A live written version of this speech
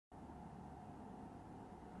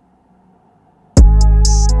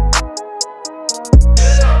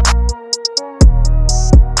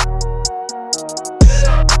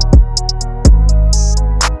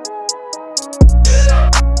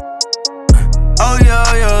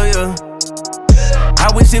I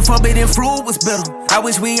wish that forbidden fruit was better. I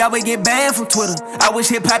wish we always get banned from Twitter. I wish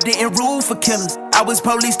hip-hop didn't rule for killers. I wish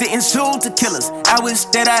police didn't shoot to killers. I wish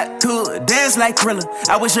that I could dance like Thriller.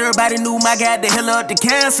 I wish everybody knew my guy the healer, the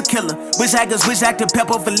cancer killer. Wish I could switch active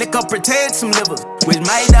pepper for liquor, protect some livers. Wish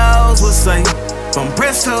my dogs were safe from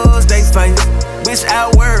bristles they face. Wish our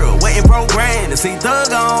world wasn't programmed to see thug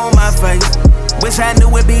on my face. Wish I knew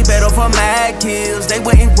it'd be better for my kids. They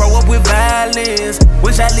wouldn't grow up with violence.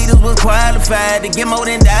 Wish our leaders was qualified to get more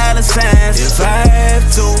than dollar signs. If I have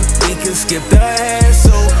to, we can skip the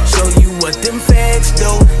hassle. Show you what them facts do.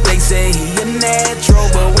 They say he a natural,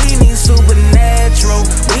 but we need supernatural.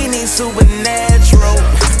 We need supernatural.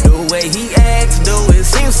 The way he acts, do it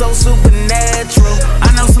seems so supernatural. I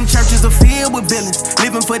know some churches are filled with villains,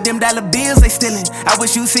 living for them dollar bills they stealing. I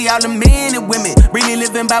wish you see all the men and women really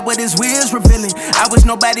living by what his will's revealing. I wish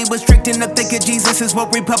nobody was tricked into thinking Jesus is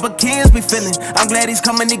what Republicans be feeling. I'm glad he's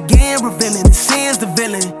coming again, revealing his sins the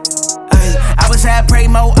villain. I wish I prayed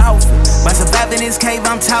more often. By surviving this cave,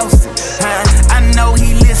 I'm tossing. I know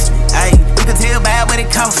he listening. You can tell by what it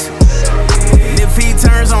costs. And if he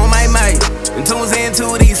turns on my mic and tunes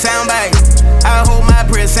into these sound bites, I hope my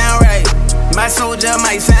prayer sound right. My soldier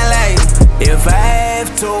might sound like, if I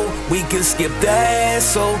have to, we can skip the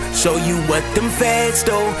hassle. Show you what them facts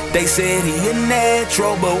do. They said he a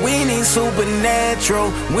natural, but we need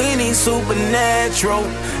supernatural. We need supernatural.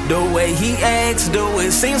 The way he acts, do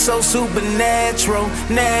it seems so supernatural.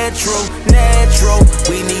 Natural, natural.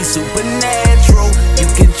 We need supernatural. You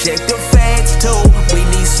can check the facts too. We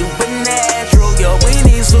need supernatural. Yo, we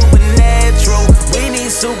need supernatural. We need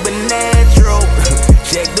supernatural.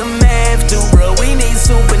 Check the math too, bro. We need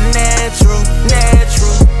supernatural,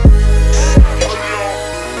 natural.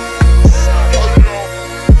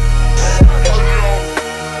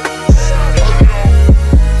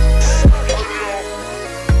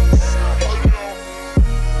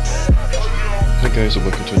 Hi guys, and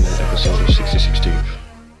welcome to another episode of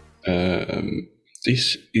 6016.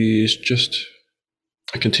 This is just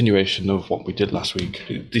a continuation of what we did last week.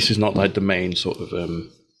 This is not like the main sort of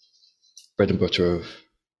bread and butter of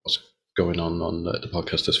what's going on the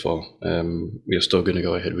podcast this fall. We are still going to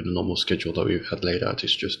go ahead with the normal schedule that we've had laid out.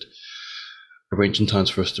 It's just arranging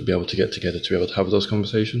times for us to be able to get together to be able to have those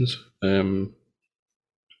conversations. But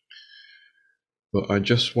I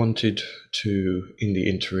just wanted to, in the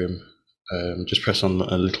interim, just press on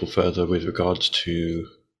a little further with regards to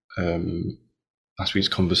last week's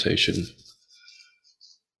conversation.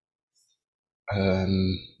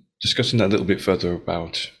 Discussing that a little bit further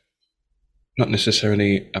about, not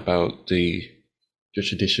necessarily about the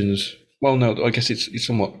traditions. Well, no, I guess it's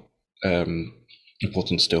somewhat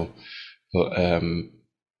important still, but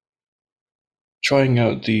trying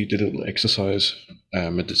out the little exercise I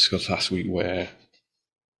discussed last week, where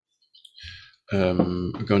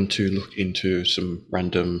I'm going to look into some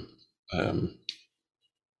random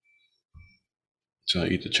so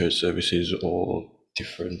either church services or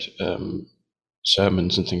different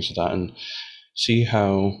sermons and things like that, and see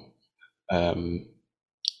how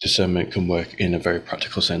discernment can work in a very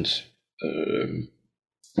practical sense.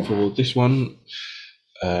 For this one,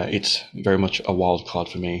 it's very much a wild card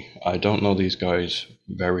for me. I don't know these guys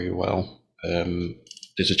very well.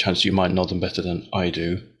 There's a chance you might know them better than I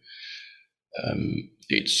do.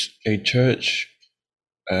 It's a church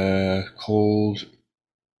called,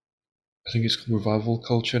 I think it's called Revival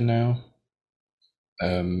Culture now,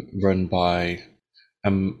 run by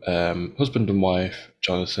husband and wife,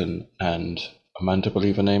 Jonathan and Amanda, I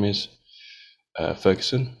believe her name is,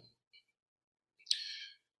 Ferguson.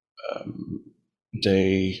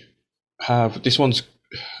 They have, this one's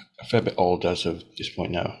a fair bit old as of this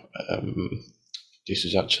point now. This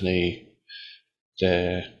is actually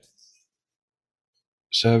their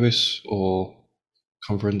service or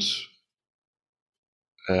conference,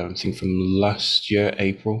 I think from last year,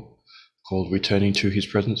 April, called Returning to His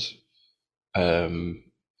Presence. I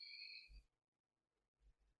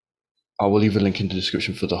will leave a link in the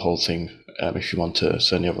description for the whole thing if you want to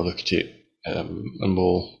certainly have a look at it, and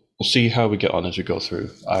we'll see how we get on as we go through.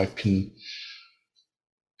 It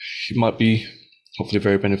might be hopefully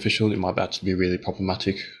very beneficial. It might actually be really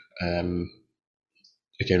problematic. Again,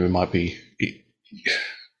 we might be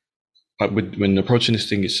like when approaching this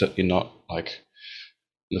thing, it's certainly not like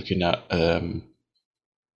looking at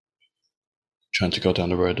trying to go down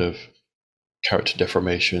the road of character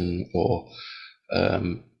deformation or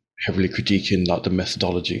heavily critiquing like the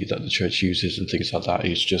methodology that the church uses and things like that.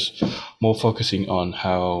 It's just more focusing on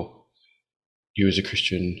how you as a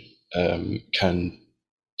Christian can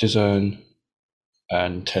discern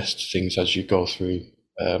and test things as you go through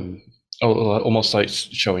almost like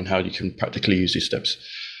showing how you can practically use these steps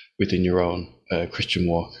within your own Christian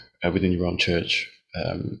walk, within your own church,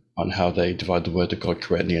 on how they divide the word of God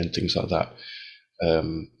correctly and things like that.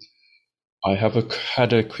 I have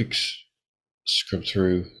had a quick scrub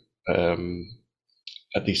through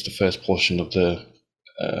at least the first portion of the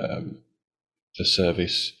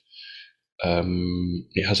service.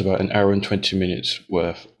 It has about an hour and 20 minutes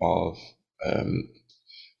worth of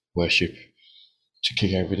worship to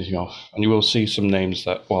kick everything off. And you will see some names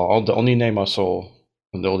that, well, the only name I saw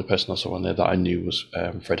and the only person I saw on there that I knew was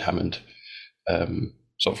Fred Hammond.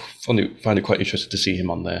 So I find it quite interesting to see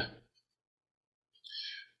him on there.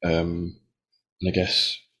 And I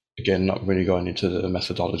guess, again, not really going into the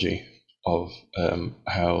methodology of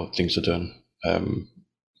how things are done.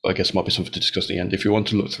 But I guess it might be something to discuss at the end. If you want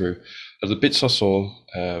to look through the bits I saw,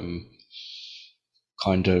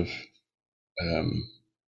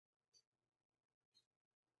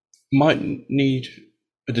 might need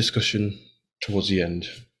a discussion towards the end.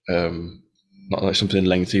 Not like something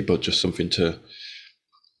lengthy, but just something to,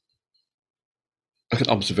 like an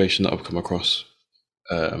observation that I've come across,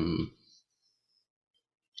 or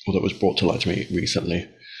that was brought to light to me recently.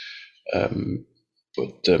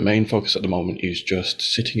 But the main focus at the moment is just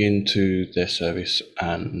sitting into their service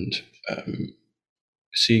and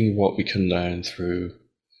seeing what we can learn through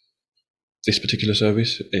this particular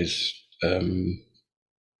service. Is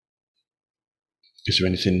there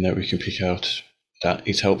anything that we can pick out that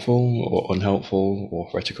is helpful or unhelpful or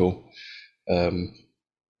heretical?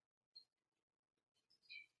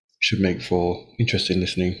 Should make for interesting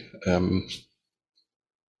listening. And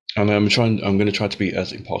I'm going to try to be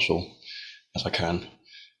as impartial as I can.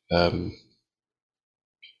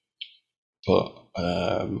 But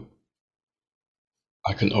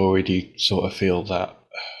I can already sort of feel that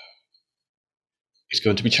it's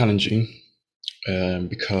going to be challenging,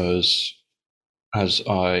 because as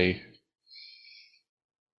I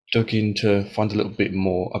dug in to find a little bit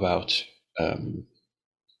more about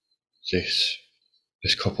this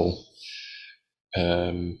couple,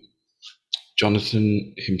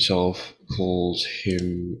 Jonathan himself calls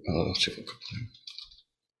him, let's see if I can put him.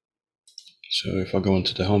 So if I go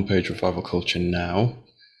onto the homepage,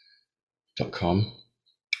 revivalculturenow.com,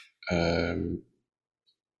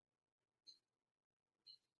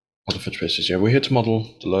 other spaces, we're here to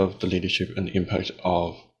model the love, the leadership, and the impact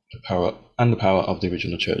of the power of the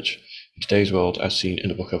original church in today's world, as seen in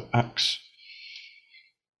the book of Acts.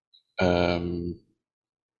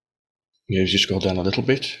 If you scroll down a little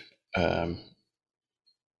bit,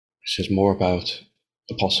 it says more about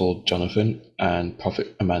Apostle Jonathan and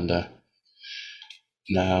Prophet Amanda.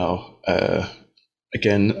 Now,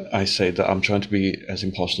 again, I say that I'm trying to be as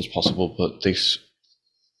impartial as possible, but this,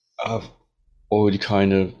 I've already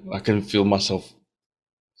I can feel myself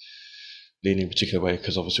leaning a particular way,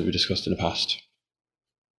 because obviously we discussed in the past.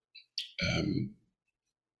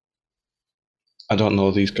 I don't know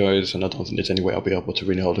these guys, and I don't think there's any way I'll be able to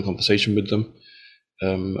really hold a conversation with them.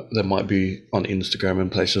 There might be on Instagram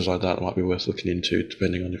and places like that might be worth looking into,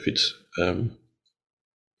 depending on if it's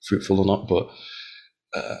fruitful or not. But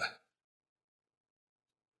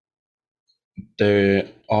there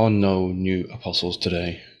are no new apostles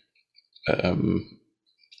today.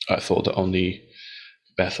 I thought that only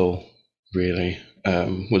Bethel really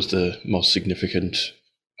was the most significant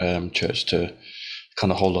church to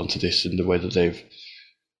kind of hold on to this in the way that they've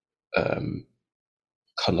kind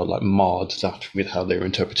of like marred that with how they were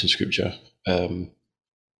interpreting scripture.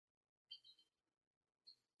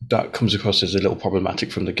 That comes across as a little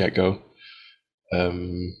problematic from the get-go,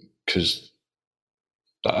 because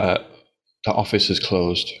that office is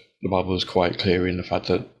closed. The Bible is quite clear in the fact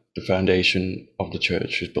that the foundation of the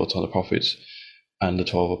church is built on the prophets and the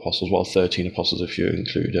 12 apostles, well, 13 apostles if you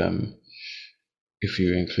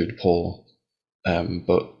include Paul,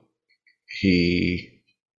 but he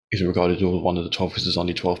is regarded as one of the 12 because there's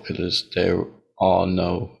only 12 pillars. There are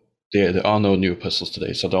no new epistles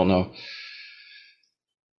today, so I don't know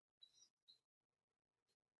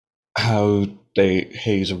how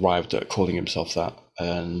Hayes arrived at calling himself that,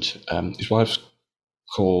 and his wife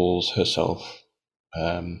calls herself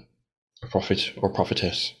a prophet or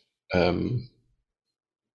prophetess.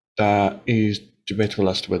 That is debatable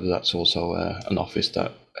as to whether that's also an office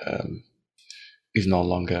that is no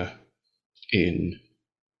longer in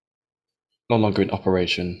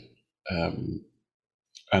operation,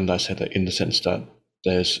 and I said that in the sense that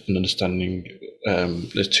there's an understanding.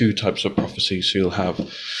 There's two types of prophecy. So you'll have the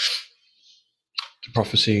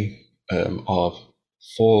prophecy of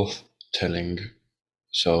foretelling.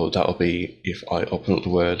 So that'll be if I open up the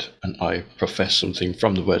word and I profess something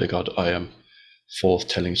from the word of God, I am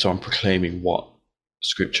forthtelling. So I'm proclaiming what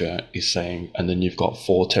Scripture is saying, and then you've got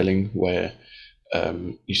foretelling, where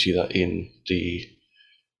you see that in the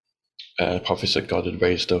prophets that God had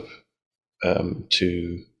raised up in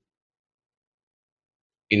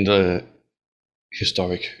the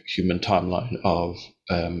historic human timeline of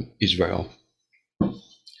Israel.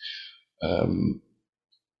 I'm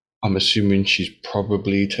assuming she's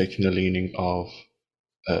probably taking the leaning of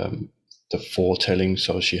the foretelling,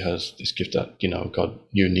 so she has this gift that God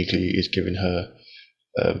uniquely is giving her.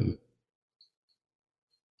 There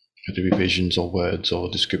be visions or words or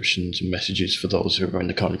descriptions and messages for those who are in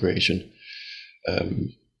the congregation.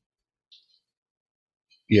 I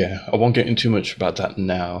won't get into much about that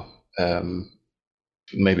now.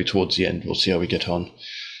 Maybe towards the end, we'll see how we get on.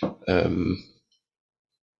 But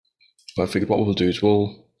I figured what we'll do is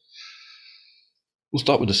we'll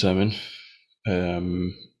start with the sermon.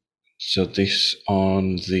 So this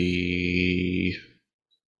on the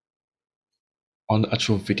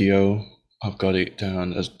actual video, I've got it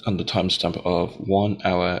down as on the timestamp of 1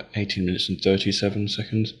 hour, 18 minutes and 37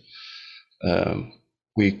 seconds.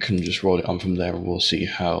 We can just roll it on from there and we'll see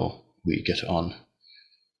how we get on.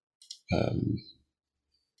 There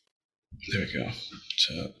we go.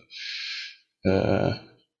 So,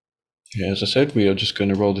 as I said, we are just going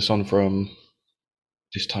to roll this on from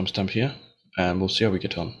this timestamp here and we'll see how we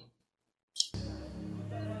get on.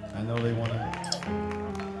 I know they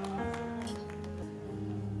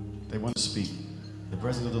want to speak. The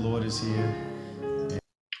presence of the Lord is here.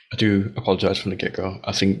 I do apologize from the get-go.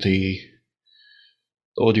 I think the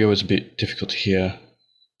audio is a bit difficult to hear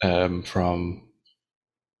from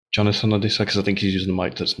Jonathan on this side, because I think he's using a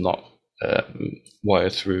mic that's not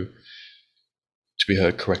wired through to be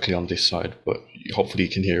heard correctly on this side, but hopefully you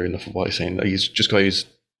can hear enough of what he's saying. He's just got his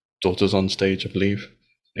daughters on stage, I believe,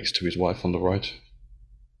 next to his wife on the right.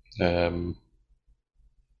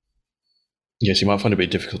 Yes, you might find it a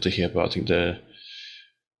bit difficult to hear, but I think I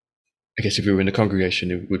guess if you were in the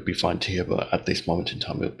congregation, it would be fine to hear, but at this moment in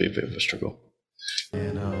time, it would be a bit of a struggle.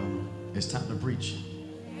 And it's time to preach.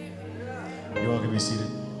 You all can be seated.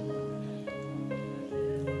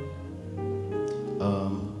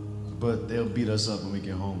 But they'll beat us up when we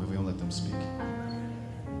get home if we don't let them speak.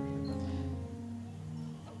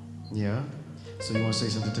 Yeah? So you want to say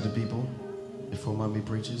something to the people before Mommy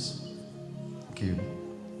preaches? Okay.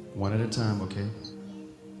 One at a time, okay?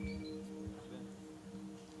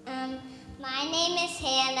 My name is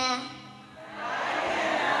Hannah.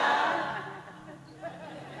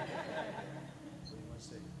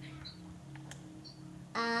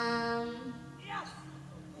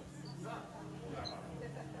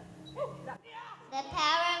 The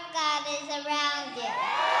power of God is around you.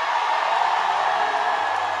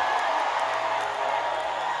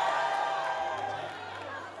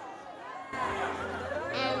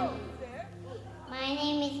 My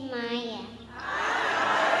name is Maya.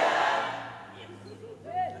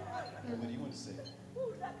 What do you want to say?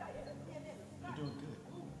 You're doing good.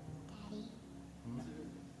 Daddy, I want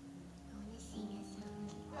to sing a song.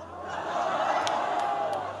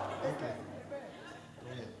 Okay. Go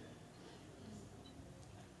ahead.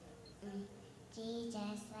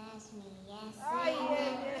 Jesus loves me, yes I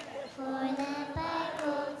know. For the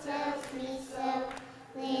Bible tells me so.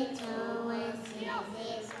 Little ones in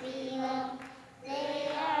this below. They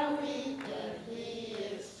are weak and he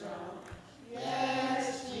is strong.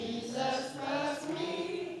 Yes, Jesus loves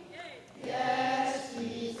me. Yes,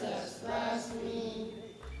 Jesus loves me.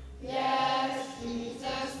 Yes,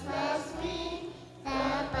 Jesus loves me.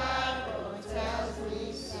 The Bible tells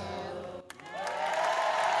me so.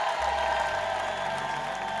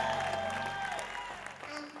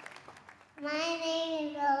 My name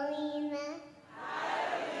is Olina.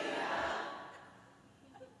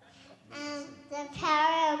 The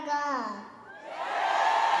power of God.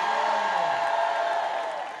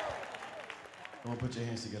 Come on, put your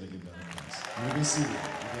hands together, give God a praise. You be seated.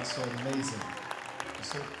 You're so amazing. You're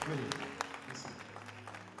so pretty. Listen.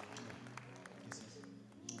 Kisses.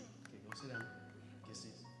 Okay, go sit down.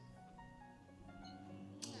 Kisses.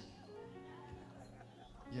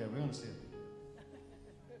 Yeah, we understand.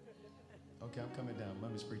 Okay, I'm coming down.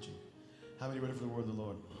 Mommy's preaching. How many ready for the word of the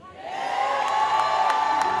Lord?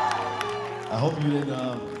 I hope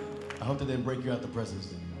that didn't break you out the presence,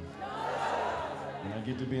 didn't you? When I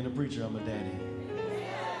get to being a preacher, I'm a daddy.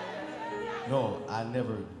 No, I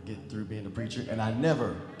never get through being a preacher, and I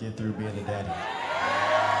never get through being a daddy.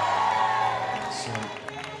 So,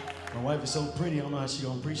 my wife is so pretty, I don't know how she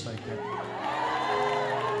gonna preach like that.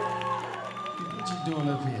 What you doing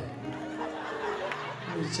up here?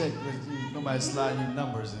 Let me check, nobody sliding you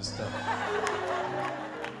numbers and stuff.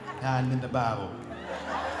 hiding in the Bible,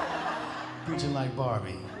 preaching like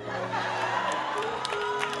Barbie.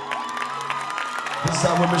 This is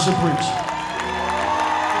how women should preach.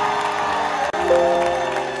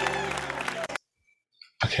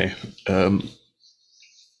 Okay.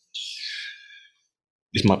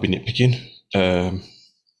 This might be nitpicking.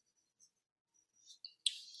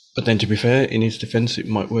 But then to be fair, in his defense, it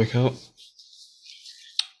might work out.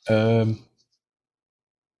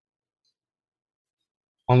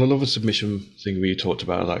 On the love and submission thing we talked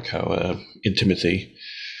about, like how in Timothy,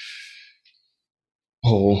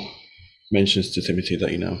 Paul mentions to Timothy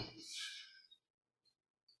that, you know,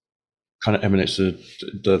 kind of emanates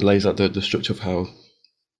lays out the structure of how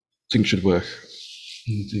things should work.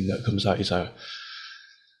 And the thing that comes out is how,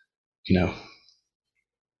 you know,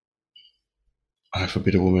 I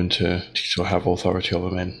forbid a woman to teach or have authority over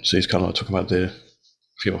men. So he's kind of like talking about the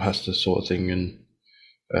pastor sort of thing, and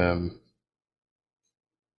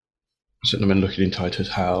certain men looking in Titus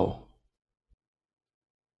how,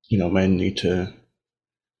 you know, men need to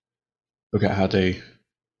look at how they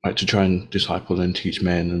like to try and disciple and teach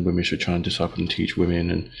men, and women should try and disciple and teach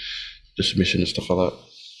women, and the submission and stuff like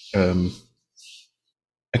that.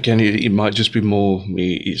 Again, it might just be more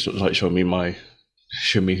me. It's sort of like show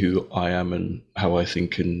me who I am and how I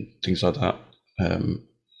think and things like that. To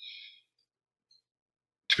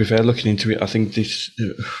be fair, looking into it, I think this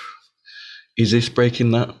is this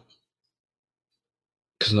breaking that,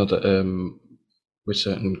 because not that with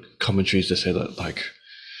certain commentaries they say that like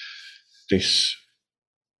this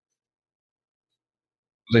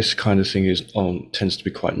kind of thing tends to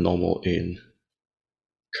be quite normal in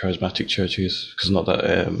charismatic churches, because not that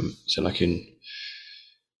so like in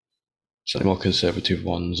certainly more conservative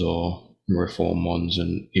ones or reform ones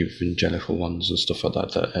and evangelical ones and stuff like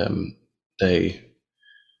that, they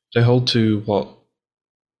hold to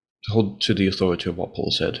the authority of what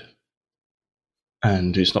Paul said.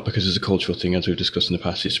 And it's not because it's a cultural thing, as we've discussed in the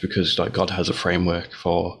past, it's because like God has a framework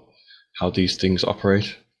for how these things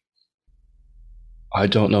operate. I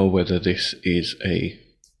don't know whether this is a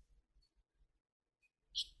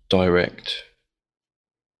direct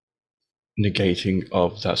negating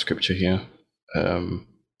of that scripture here.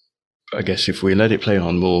 I guess if we let it play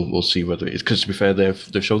on, we'll see whether it is. Because to be fair,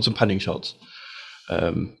 they've shown some panning shots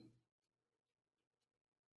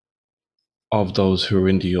of those who are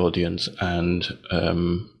in the audience, and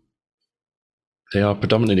they are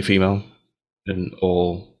predominantly female. In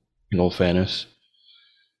all fairness,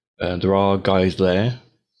 there are guys there,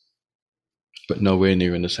 but nowhere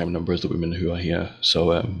near in the same number as the women who are here. So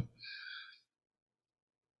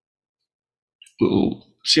we'll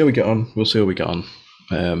see how we get on.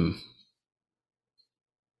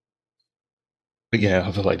 But yeah,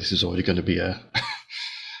 I feel like this is already going to be a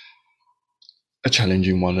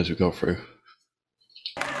challenging one as we go through.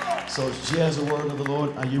 So she has a word of the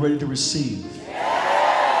Lord. Are you ready to receive?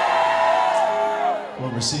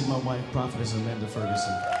 Well, receive my wife, Prophetess Amanda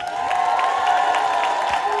Ferguson.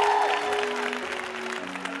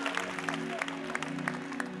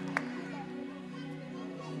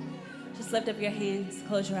 Just lift up your hands,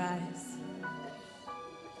 close your eyes.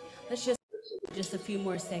 Let's just a few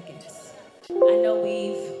more seconds. I know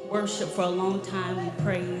we've worshiped for a long time, we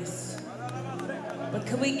praise. But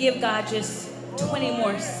could we give God just 20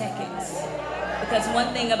 more seconds? Because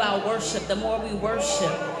one thing about worship, the more we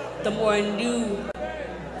worship, the more new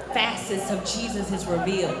facets of Jesus is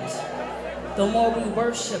revealed. The more we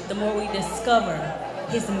worship, the more we discover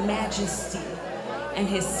his majesty and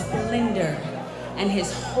his splendor and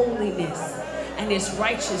his holiness and his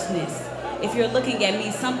righteousness. If you're looking at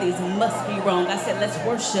me, something must be wrong. I said, let's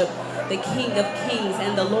worship the King of Kings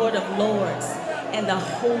and the Lord of Lords and the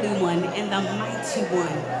Holy One and the Mighty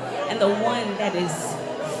One and the one that is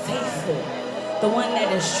faithful, the one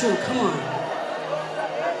that is true. Come on.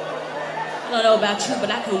 I don't know about you,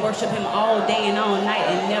 but I can worship him all day and all night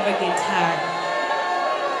and never get tired.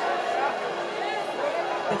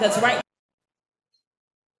 Because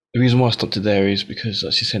the reason why I stopped it there is because,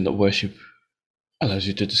 as you said, that worship allows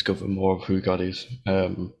you to discover more of who God is.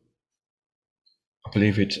 I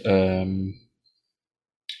believe it's is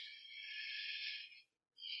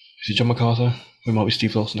it John MacArthur? It might be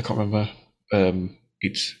Steve Lawson, I can't remember.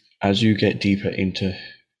 It's as you get deeper into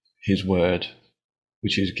his word,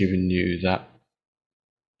 which is giving you that,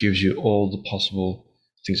 gives you all the possible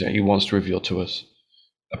things that he wants to reveal to us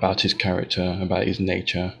about his character, about his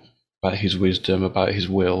nature, about his wisdom, about his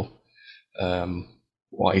will,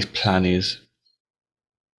 what his plan is,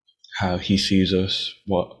 how he sees us,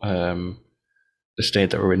 what the state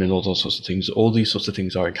that we're in, and all those sorts of things. All these sorts of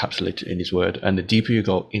things are encapsulated in his word. And the deeper you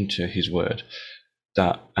go into his word,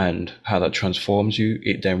 that and how that transforms you,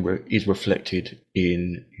 it then is reflected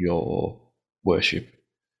in your worship.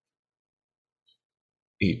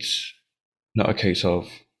 It's not a case of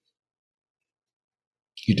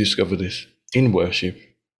you discover this in worship.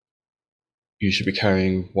 You should be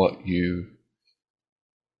carrying what you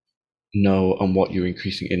know and what you're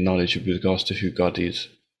increasing in knowledge with regards to who God is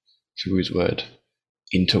through His Word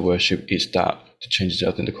into worship. It's that changes it.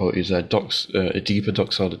 I think the quote is a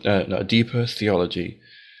deeper theology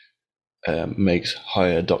makes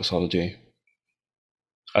higher doxology,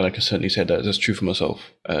 and I can certainly say that that's true for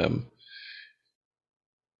myself.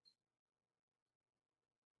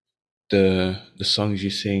 The songs you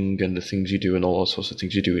sing and the things you do and all sorts of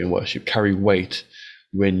things you do in worship carry weight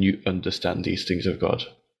when you understand these things of God.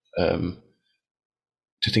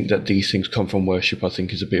 To think that these things come from worship, I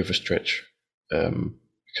think, is a bit of a stretch,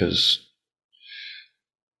 because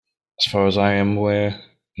as far as I am aware,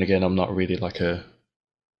 and again, I'm not really like I'm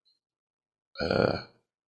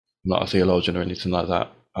not a theologian or anything like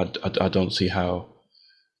that. I don't see how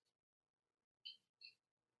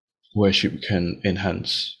worship can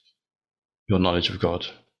enhance your knowledge of God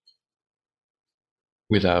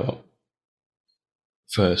without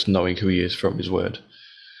first knowing who He is from His Word.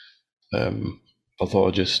 I thought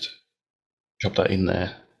I'd just drop that in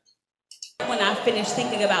there. When I finish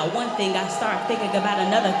thinking about one thing, I start thinking about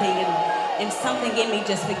another thing, and something in me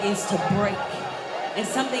just begins to break, and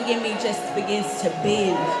something in me just begins to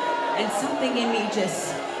bend, and something in me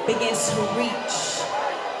just begins to reach.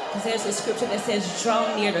 Because there's a scripture that says,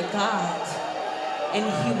 draw near to God, and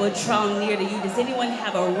He will draw near to you. Does anyone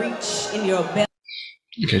have a reach in your belly?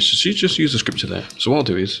 Okay, so she just used the scripture there. So what I'll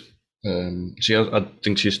do is, I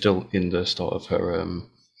think she's still in the start of her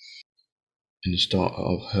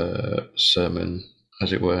sermon,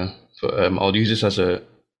 as it were. But I'll use this as a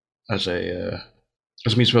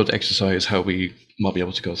means to be able to exercise how we might be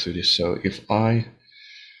able to go through this. So if I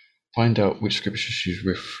find out which scripture she's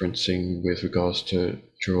referencing with regards to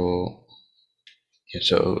draw,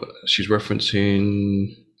 so she's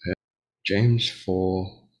referencing James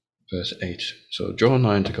 4. Verse 8. So draw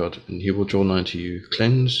nigh to God, and He will draw nigh to you.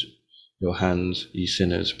 Cleanse your hands, ye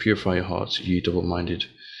sinners. Purify your hearts, ye double-minded.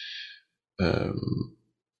 I'm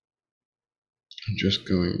just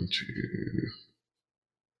going to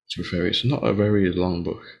refer. It's not a very long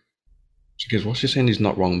book, because what she's saying is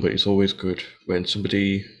not wrong, but it's always good when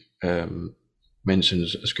somebody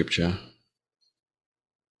mentions a scripture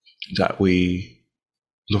that we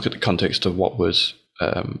look at the context of what was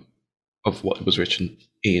written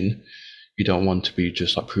in. You don't want to be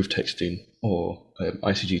just like proof texting or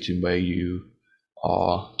eisegeting, where you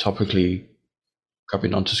are topically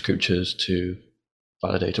grabbing onto scriptures to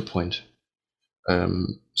validate a point.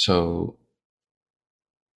 So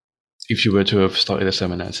if you were to have started a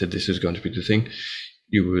sermon and said this is going to be the thing,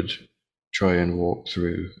 you would try and walk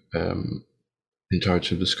through the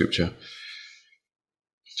entirety of the scripture.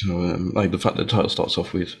 So like the fact that the title starts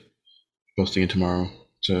off with boasting in tomorrow,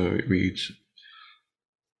 so it reads,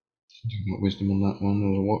 what wisdom on that one?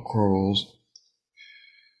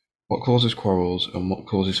 What causes quarrels and what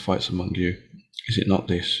causes fights among you? Is it not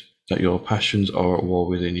this, that your passions are at war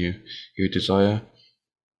within you? You desire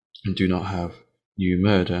and do not have. You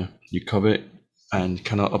murder, you covet and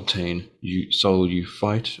cannot obtain. You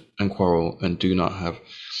fight and quarrel and do not have.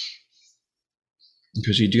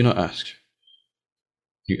 Because you do not ask.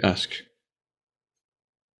 You ask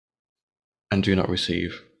and do not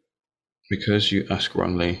receive. Because you ask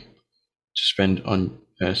wrongly, to spend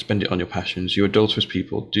it on your passions. You adulterous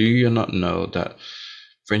people, do you not know that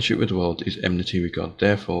friendship with the world is enmity with God?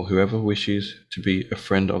 Therefore, whoever wishes to be a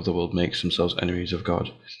friend of the world makes themselves enemies of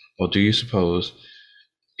God. Or do you suppose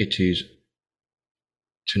it is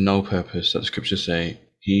to no purpose that the scriptures say,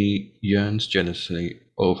 He yearns jealously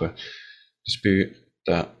over the Spirit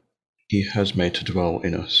that He has made to dwell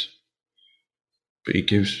in us? But He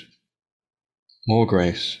gives more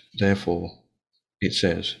grace. Therefore, it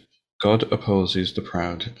says, God opposes the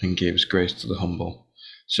proud and gives grace to the humble.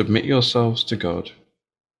 Submit yourselves to God.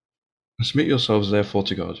 Submit yourselves therefore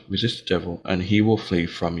to God. Resist the devil, and he will flee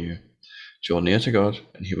from you. Draw near to God,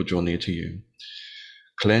 and he will draw near to you.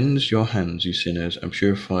 Cleanse your hands, you sinners, and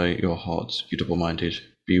purify your hearts, you double-minded.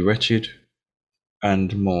 Be wretched,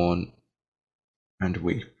 and mourn, and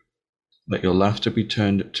weep. Let your laughter be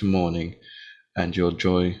turned to mourning, and your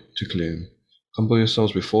joy to gloom. Humble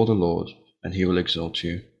yourselves before the Lord, and he will exalt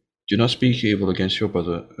you. Do not speak evil against your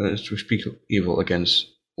brother, speak evil against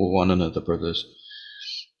one another, brothers.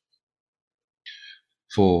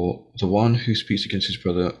 For the one who speaks against his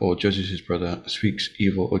brother or judges his brother speaks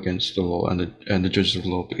evil against the law and the judges of the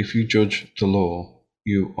law. But if you judge the law,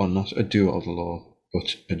 you are not a doer of the law,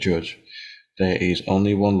 but a judge. There is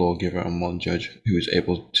only one lawgiver and one judge who is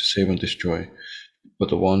able to save and destroy. But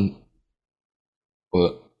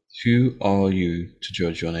who are you to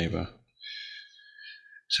judge your neighbor?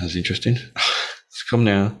 Sounds interesting. Come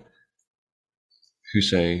now, you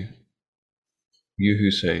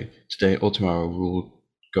who say, today or tomorrow we will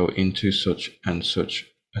go into such and such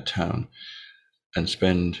a town and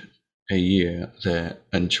spend a year there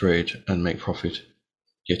and trade and make profit.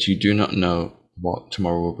 Yet you do not know what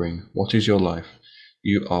tomorrow will bring. What is your life?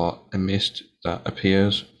 You are a mist that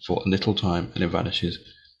appears for a little time and it vanishes.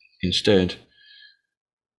 Instead,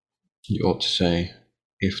 you ought to say,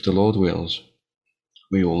 if the Lord wills,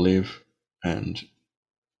 we will live and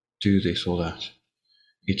do this or that.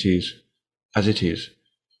 It is as it is.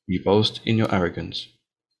 You boast in your arrogance.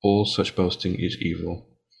 All such boasting is evil.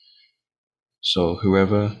 So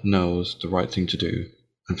whoever knows the right thing to do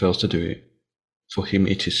and fails to do it, for him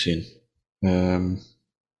it is sin.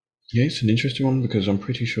 Yeah, it's an interesting one because I'm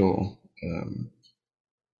pretty sure.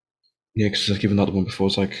 Because I've given that one before.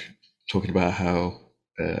 It's like talking about how,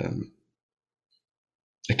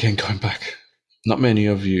 again, going back, not many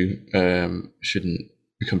of you shouldn't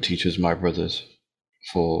become teachers, my brothers,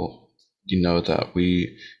 for you know that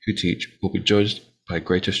we who teach will be judged by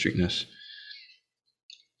greater strictness.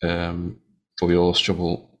 For we all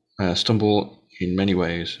stumble in many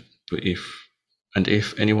ways, but if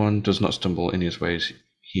anyone does not stumble in his ways,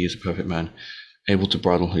 he is a perfect man, able to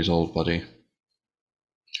bridle his whole body.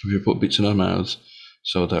 We put bits in our mouths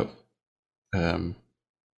so that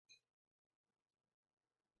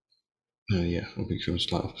we'll become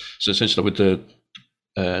slow. So essentially, with the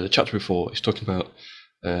chapter before, it's talking about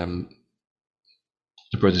the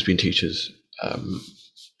brothers being teachers.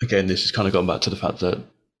 Again, this is kind of going back to the fact that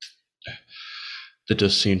there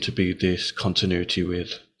does seem to be this continuity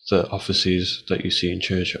with the offices that you see in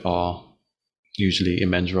church are usually in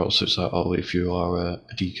men's roles. So it's like, oh, if you are a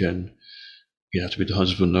deacon, you have to be the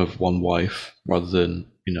husband of one wife rather than,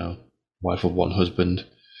 wife of one husband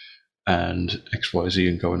and XYZ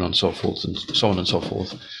and going on so forth and so on and so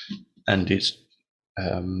forth. And it's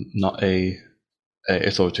not a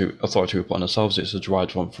authority upon ourselves, it's a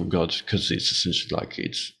derived one from God, because it's essentially like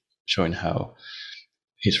it's showing how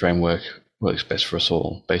his framework works best for us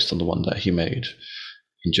all based on the one that he made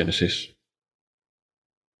in Genesis.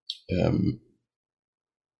 And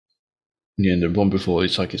the one before,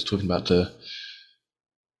 it's like it's talking about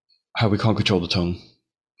how we can't control the tongue.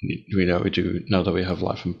 We do know that we have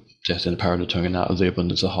life and death in the power of the tongue, and out of the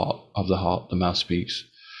abundance of the heart the mouth speaks.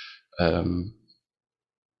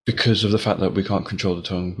 Because of the fact that we can't control the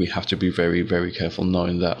tongue, we have to be very, very careful,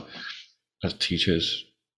 knowing that as teachers,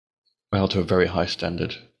 we're held to a very high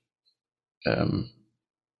standard.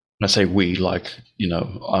 I say we, like,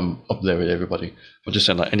 I'm up there with everybody. I'm just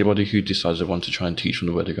saying, like, anybody who decides they want to try and teach from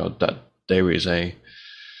the Word of God, that there is a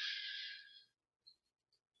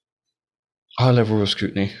high level of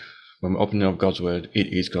scrutiny. When we're opening up God's Word, it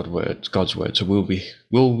is God's Word. So we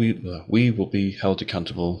will be held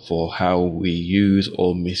accountable for how we use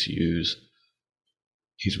or misuse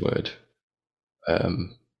His Word.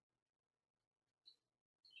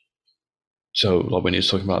 So like when he's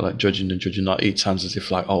talking about like judging and judging not, it sounds as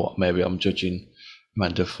if like, oh, maybe I'm judging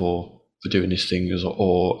Amanda for doing this thing,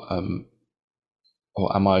 or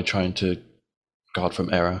am I trying to guard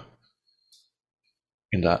from error?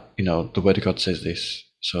 In that, the Word of God says this.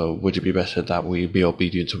 So would it be better that we be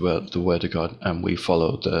obedient to the Word of God and we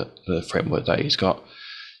follow the framework that He's got?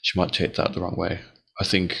 She might take that the wrong way. I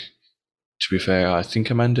think, to be fair, I think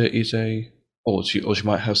Amanda is she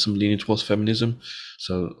might have some leaning towards feminism.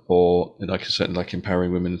 So, or like I said, like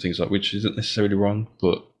empowering women and things like, which isn't necessarily wrong,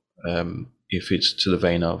 but if it's to the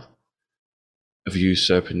vein of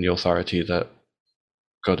usurping the authority that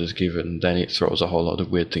God has given, then it throws a whole lot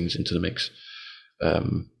of weird things into the mix.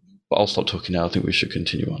 But I'll stop talking now. I think we should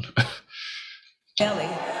continue on. Belly,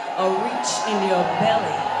 a reach in your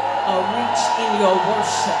belly, a reach in your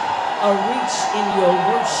worship, a reach in your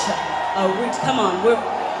worship, a reach. Come on, we're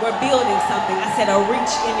building something. I said a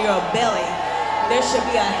reach in your belly. There should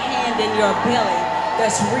be a hand in your belly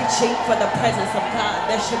that's reaching for the presence of God.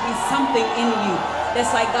 There should be something in you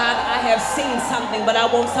that's like, God, I have seen something, but I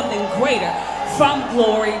want something greater. From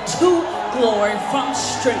glory to glory, from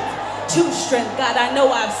strength to strength. God, I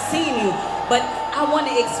know I've seen you, but I want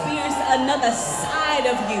to experience another side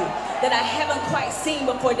of you that I haven't quite seen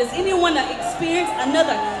before. Does anyone experience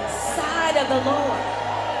another side of the Lord?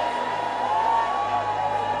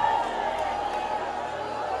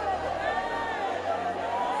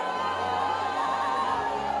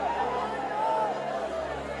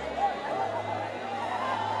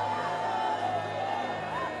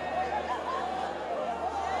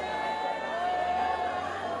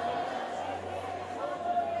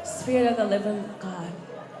 Spirit of the living God,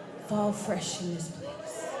 fall fresh in this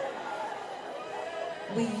place.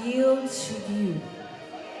 We yield to you.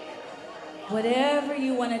 Whatever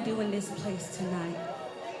you want to do in this place tonight,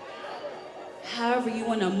 however you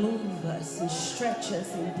want to move us and stretch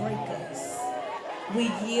us and break us,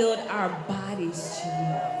 we yield our bodies to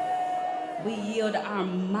you. We yield our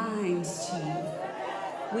minds to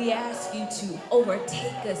you. We ask you to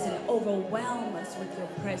overtake us and overwhelm us with your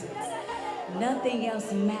presence. Nothing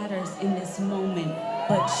else matters in this moment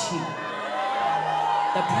but you.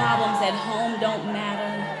 The problems at home don't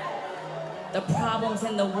matter. The problems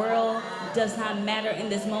in the world does not matter in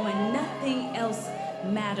this moment. Nothing else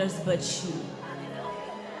matters but you.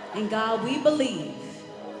 And God, we believe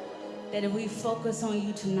that if we focus on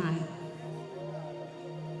you tonight,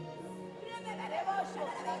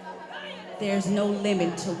 there's no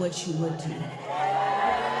limit to what you would do.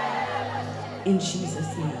 In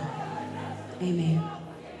Jesus' name, amen.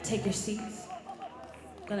 Take your seats.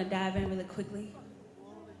 I'm gonna dive in really quickly.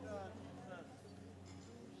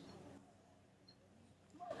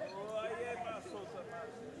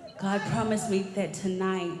 God promised me that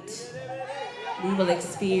tonight we will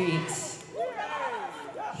experience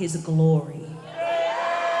his glory.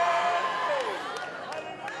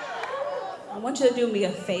 I want you to do me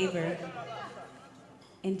a favor.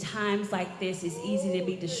 In times like this, it's easy to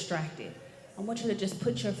be distracted. I want you to just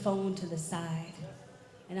put your phone to the side,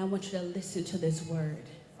 and I want you to listen to this word,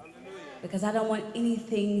 because I don't want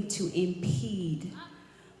anything to impede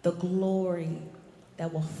the glory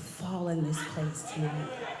that will fall in this place tonight.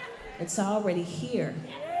 It's already here,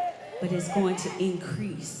 but it's going to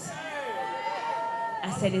increase.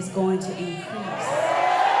 I said it's going to increase.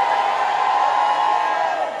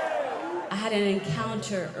 I had an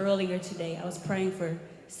encounter earlier today. I was praying for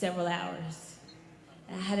several hours.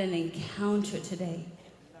 And I had an encounter today.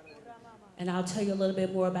 And I'll tell you a little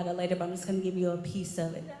bit more about it later, but I'm just going to give you a piece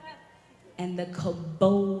of it. And the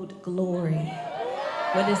kabod glory.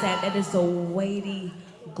 What is that? That is the weighty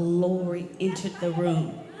glory entered the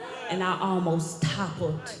room. And I almost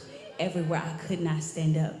toppled everywhere. I could not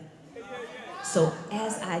stand up. So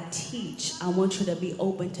as I teach, I want you to be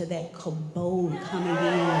open to that kabod coming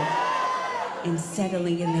in and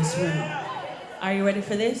settling in this room. Are you ready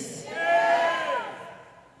for this?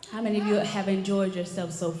 How many of you have enjoyed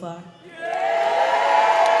yourself so far?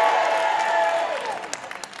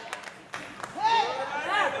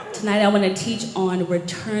 Tonight I want to teach on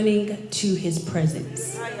returning to his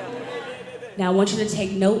presence. Now I want you to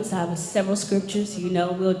take notes. I have several scriptures. You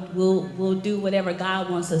know, we'll do whatever God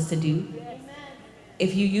wants us to do.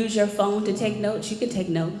 If you use your phone to take notes, you can take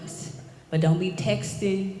notes, but don't be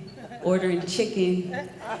texting, ordering chicken,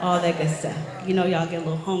 all that good stuff. You know, y'all get a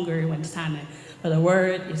little hungry when it's time for the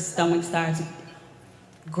word. Your stomach starts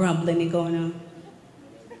grumbling and going on.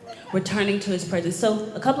 Returning to his presence.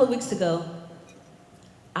 So a couple of weeks ago,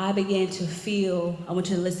 I began to feel, I want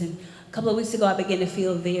you to listen. A couple of weeks ago, I began to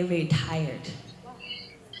feel very, very tired.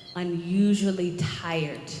 Unusually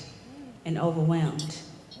tired and overwhelmed.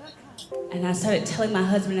 And I started telling my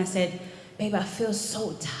husband, I said, babe, I feel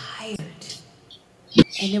so tired.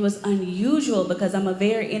 And it was unusual because I'm a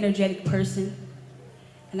very energetic person.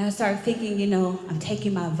 And I started thinking, you know, I'm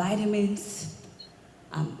taking my vitamins,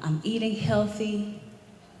 I'm eating healthy,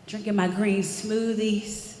 drinking my green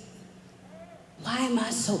smoothies. Why am I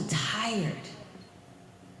so tired?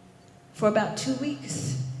 For about 2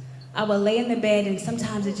 weeks, I would lay in the bed, and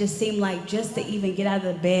sometimes it just seemed like just to even get out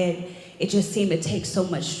of the bed, it just seemed to take so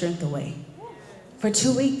much strength away. For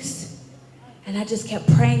 2 weeks. And I just kept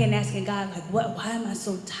praying and asking God, like, why am I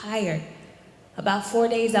so tired? About 4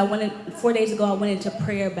 days ago, I went into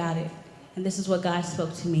prayer about it. And this is what God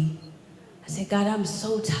spoke to me. I said, God, I'm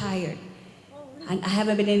so tired. I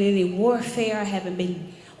haven't been in any warfare.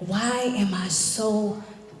 Why am I so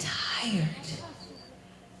tired?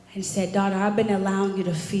 And he said, daughter, I've been allowing you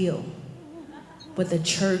to feel what the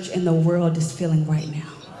church and the world is feeling right now.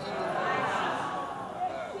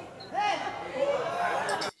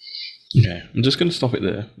 Okay, I'm just going to stop it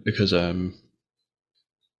there because it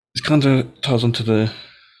kind of ties onto the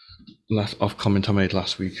off comment I made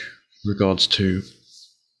last week in regards to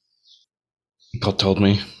God told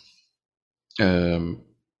me,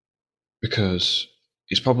 because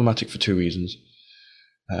it's problematic for two reasons.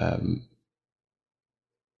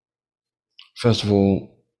 First of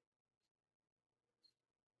all,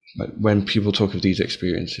 like when people talk of these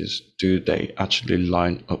experiences, do they actually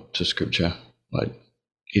line up to Scripture? Like,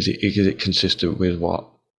 is it consistent with what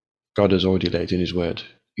God has already laid in His Word?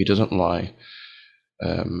 He doesn't lie.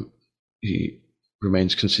 He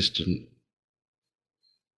remains consistent.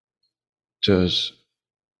 Does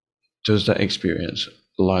that experience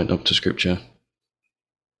line up to Scripture.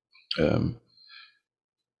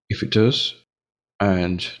 If it does,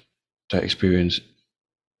 and that experience,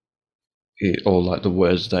 or like the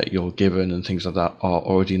words that you're given and things like that are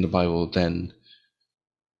already in the Bible, then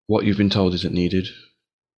what you've been told isn't needed,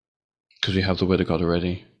 because we have the Word of God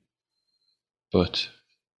already. But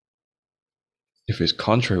if it's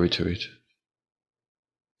contrary to it,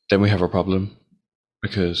 then we have a problem,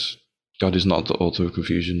 because God is not the author of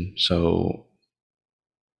confusion. So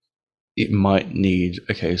it might need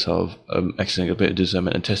a case of exercising a bit of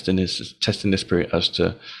discernment and testing the spirit as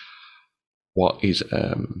to what is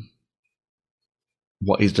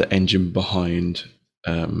the engine behind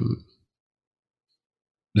the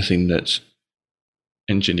thing that's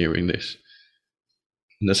engineering this.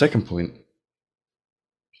 And the second point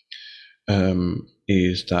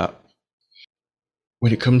is that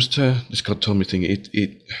when it comes to this God told me thing, it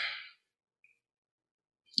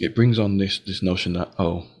brings on this notion that,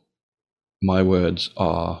 oh, my words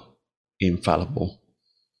are infallible,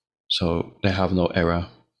 so they have no error.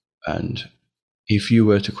 And if you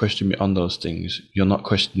were to question me on those things, you're not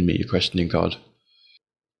questioning me, you're questioning God.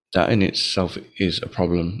 That in itself is a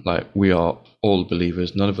problem. Like, we are all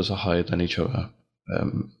believers, none of us are higher than each other.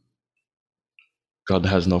 God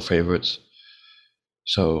has no favorites.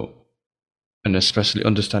 So, and especially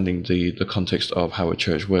understanding the context of how a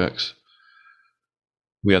church works,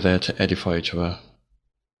 we are there to edify each other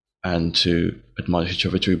and to admonish each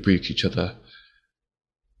other, to rebuke each other.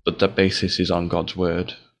 But the basis is on God's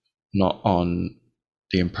word, not on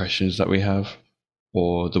the impressions that we have,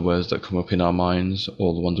 or the words that come up in our minds,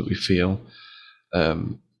 or the ones that we feel,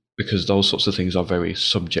 because those sorts of things are very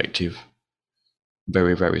subjective,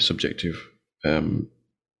 very, very subjective.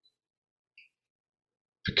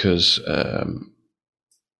 Because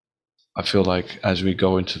I feel like as we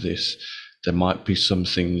go into this, there might be some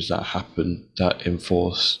things that happen that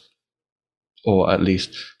enforce, or at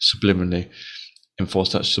least subliminally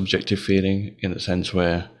enforce, that subjective feeling, in the sense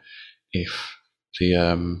where if the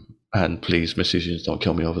and please, musicians, don't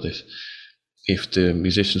kill me over this, if the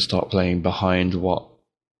musicians start playing behind what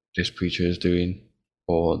this preacher is doing,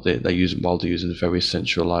 or they're using very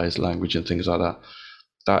sensualized language and things like that,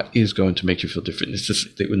 that is going to make you feel different. It's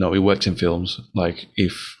just, it works in films. Like,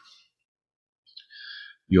 if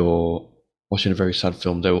you're watching a very sad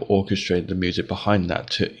film, they will orchestrate the music behind that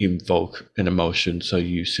to invoke an emotion, so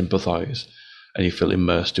you sympathize and you feel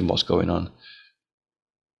immersed in what's going on.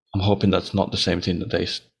 I'm hoping that's not the same thing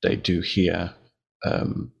that they do here.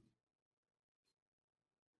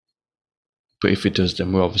 But if it does,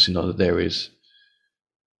 then we obviously know that there is.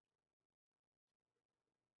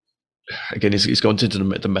 Again, it's gone into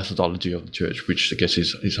the methodology of the church, which I guess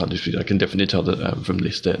is hard to speak. I can definitely tell that from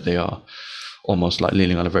this that they are almost like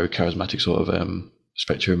leaning on a very charismatic sort of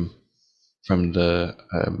spectrum from the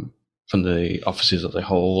offices that they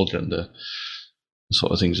hold and the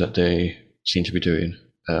sort of things that they seem to be doing.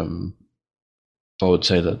 I would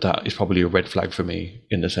say that is probably a red flag for me,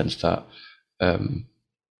 in the sense that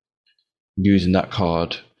using that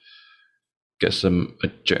card gets them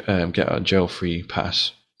get a jail-free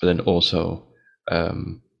pass, but then also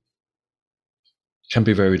can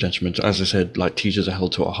be very detrimental. As I said, like, teachers are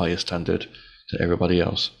held to a higher standard than everybody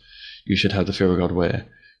else. You should have the fear of God, where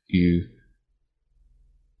you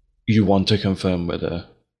want to confirm whether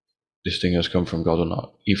this thing has come from God or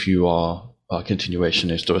not. If you are a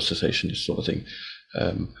continuationist or a cessationist sort of thing,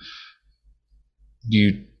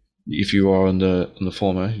 if you are on the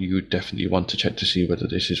former, you definitely want to check to see whether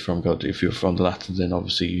this is from God. If you're from the latter, then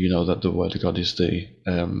obviously you know that the word of God is the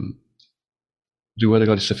word of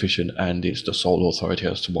God is sufficient, and it's the sole authority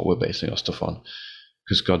as to what we're basing our stuff on,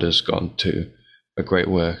 because God has gone to a great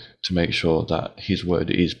work to make sure that His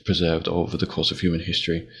word is preserved over the course of human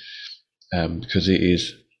history, because it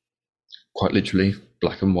is quite literally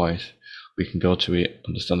black and white. We can go to it,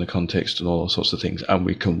 understand the context and all sorts of things, and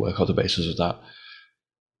we can work on the basis of that.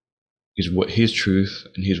 His truth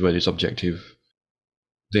and His word is objective.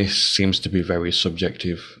 This seems to be very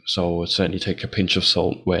subjective, so I would certainly take a pinch of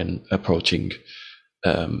salt when approaching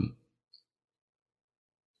when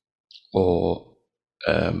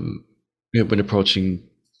approaching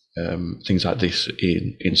things like this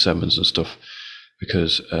in sermons and stuff,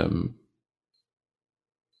 because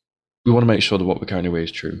we want to make sure that what we're carrying away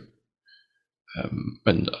is true.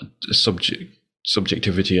 And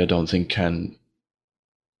subjectivity, I don't think, can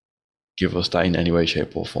give us that in any way,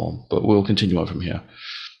 shape, or form. But we'll continue on from here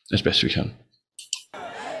as best we can.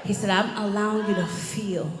 He said, I'm allowing you to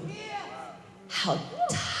feel how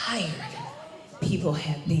tired people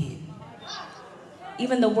have been.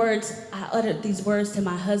 Even the words, I uttered these words to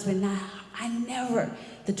my husband. Now, I never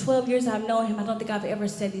The 12 years I've known him, I don't think I've ever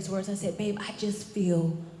said these words. I said, babe, I just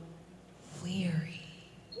feel weary.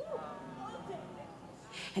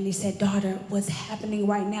 And he said, daughter, what's happening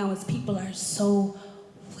right now is people are so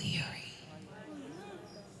weary.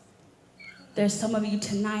 There's some of you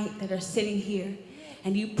tonight that are sitting here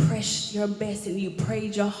and you pressed your best and you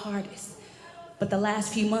prayed your hardest. But the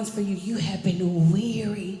last few months for you, you have been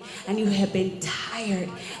weary and you have been tired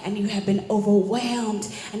and you have been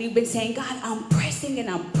overwhelmed and you've been saying, God, I'm pressing and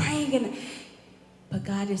I'm praying. But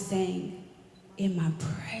God is saying, in my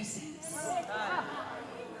presence,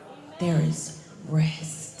 there is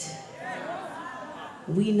rest.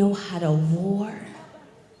 We know how to war.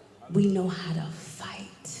 We know how to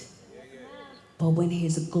fight. But when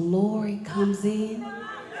his glory comes in,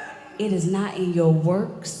 it is not in your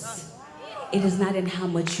works. It is not in how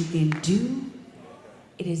much you can do.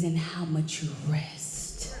 It is in how much you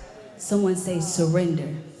rest. Someone say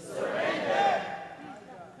surrender. Surrender.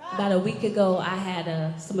 About a week ago, I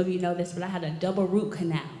had some of you know this, but I had a double root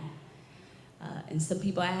canal. And some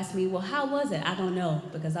people asked me, well, how was it? I don't know,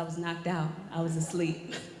 because I was knocked out. I was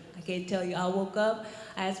asleep. I can't tell you. I woke up.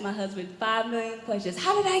 I asked my husband 5 million questions.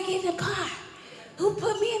 How did I get in the car? Who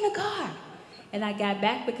put me in the car? And I got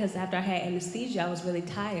back because after I had anesthesia, I was really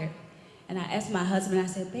tired. And I asked my husband, I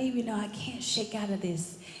said, babe, you know, I can't shake out of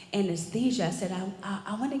this anesthesia. I said,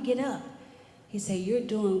 I want to get up. He said, you're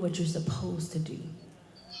doing what you're supposed to do,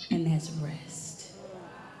 and that's rest.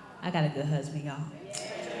 I got a good husband, y'all.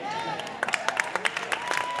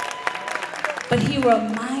 But he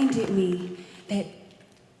reminded me that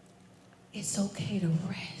it's okay to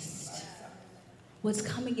rest. What's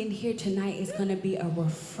coming in here tonight is going to be a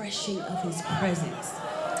refreshing of his presence.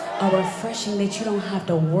 A refreshing that you don't have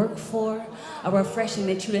to work for. A refreshing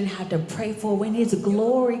that you didn't have to pray for. When his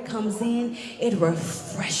glory comes in, it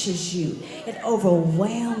refreshes you. It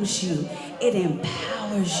overwhelms you. It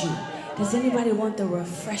empowers you. Does anybody want the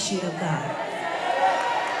refreshing of God?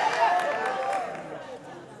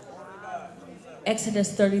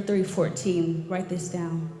 Exodus 33:14. Write this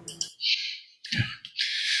down.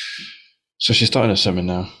 So she's starting a sermon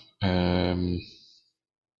now.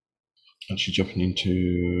 And she's jumping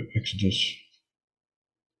into Exodus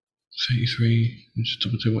 33. Let's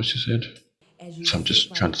double check what she said. So I'm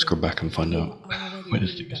just trying to scroll back and find out where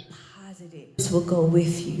this thing is. This will go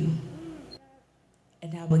with you,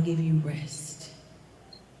 and I will give you rest.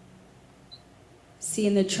 See,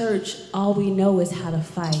 in the church, all we know is how to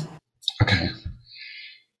fight. Okay.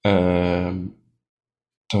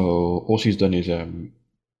 So all she's done is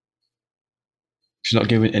she's not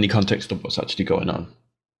giving any context of what's actually going on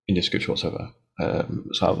in the scripture whatsoever.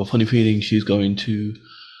 So I have a funny feeling she's going to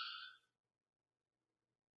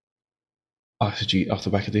RCG off the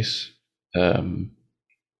back of this,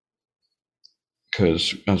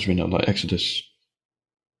 because as we know, like Exodus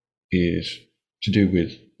is to do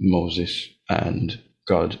with Moses and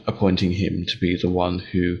God appointing him to be the one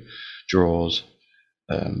who draws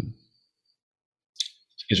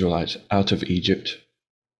Israelites out of Egypt,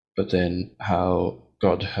 but then how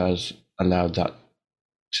God has allowed that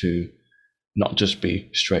to not just be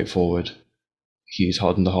straightforward. He's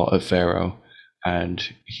hardened the heart of Pharaoh, and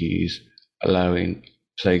he's allowing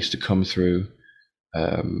plagues to come through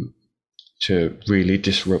to really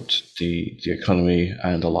disrupt the economy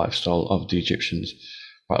and the lifestyle of the Egyptians,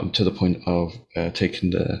 to the point of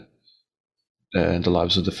taking the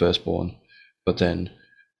lives of the firstborn. But then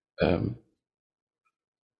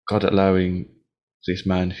God allowing this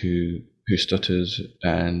man who stutters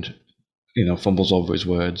and fumbles over his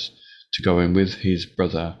words to go in with his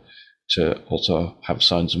brother to also have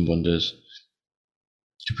signs and wonders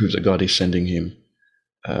to prove that God is sending him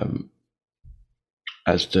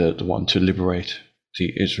as the one to liberate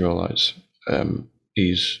the Israelites,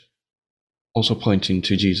 is also pointing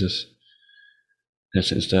to Jesus, in a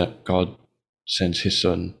sense that God sends his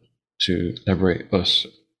son to liberate us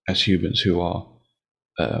as humans who are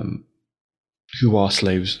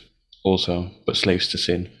slaves also, but slaves to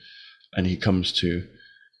sin. And he comes to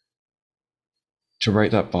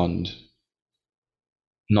break that bond,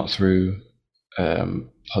 not through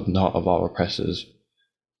harden the heart of our oppressors,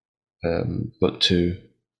 but to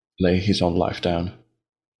lay his own life down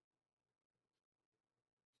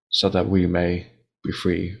so that we may be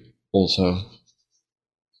free also.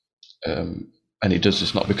 And he does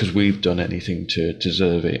this not because we've done anything to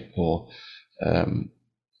deserve it, or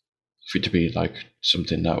for it to be like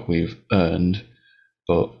something that we've earned,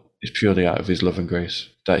 but it's purely out of his love and grace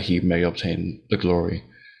that he may obtain the glory,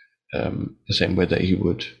 the same way that he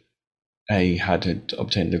had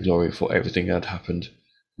obtained the glory for everything that had happened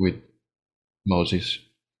with Moses.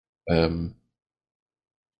 I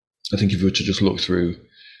think if you were to just look through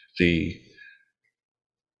the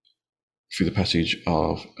passage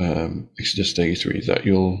of Exodus 33, that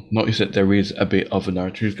you'll notice that there is a bit of a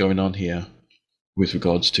narrative going on here with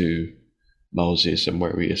regards to Moses and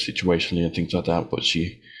where he is situationally and things like that. But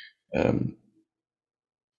she, at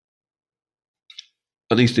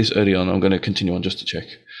least this early on, I'm going to continue on just to check,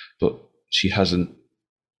 but she hasn't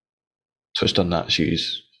touched on that.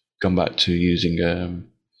 She's gone back to using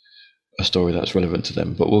a story that's relevant to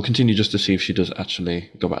them. But we'll continue just to see if she does actually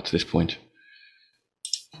go back to this point.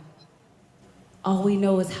 All we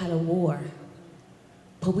know is how to war,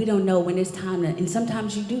 but we don't know when it's time to, and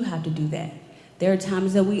sometimes you do have to do that. There are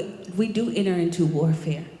times that we do enter into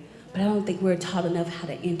warfare, but I don't think we're taught enough how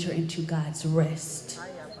to enter into God's rest.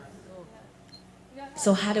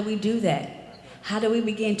 So how do we do that? How do we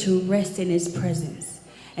begin to rest in his presence?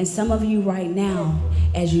 And some of you right now,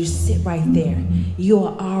 as you sit right there, you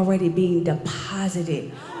are already being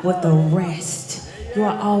deposited with the rest. You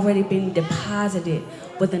are already being deposited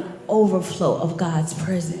with an overflow of God's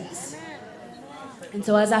presence. And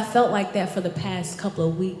so as I felt like that for the past couple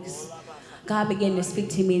of weeks, God began to speak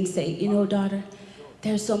to me and say, you know, daughter,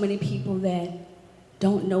 there's so many people that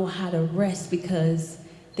don't know how to rest because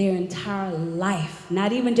their entire life,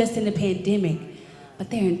 not even just in the pandemic, but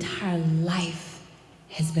their entire life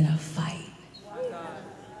has been a fight.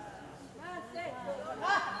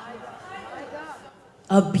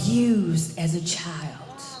 Abused as a child.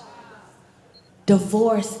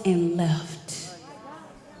 Divorced and left,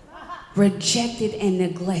 rejected and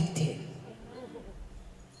neglected.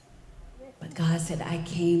 But God said, I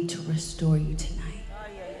came to restore you tonight.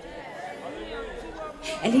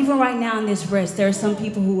 And even right now in this rest, there are some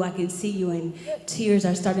people who I can see you and tears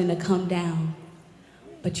are starting to come down,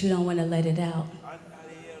 but you don't want to let it out.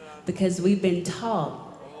 Because we've been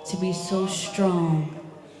taught to be so strong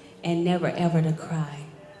and never ever to cry.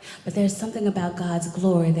 But there's something about God's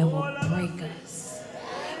glory that will break us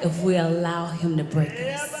if we allow him to break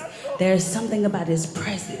us. There's something about his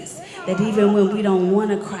presence that even when we don't want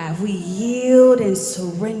to cry, if we yield and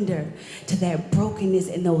surrender to that brokenness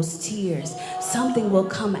and those tears, something will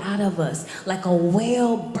come out of us like a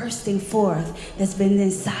well bursting forth that's been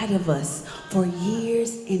inside of us for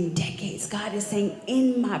years and decades. God is saying,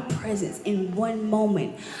 in my presence, in one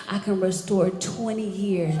moment, I can restore 20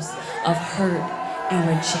 years of hurt and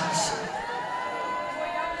rejection.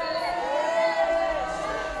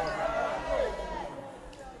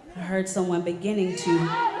 I heard someone beginning to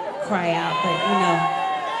cry out, but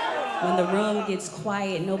when the room gets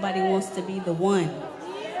quiet, nobody wants to be the one.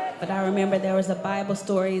 But I remember there was a Bible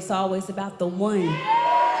story, it's always about the one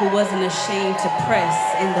who wasn't ashamed to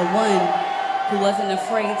press, and the one who wasn't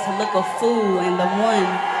afraid to look a fool, and the one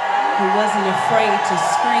who wasn't afraid to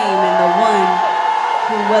scream, and the one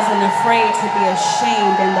who wasn't afraid to be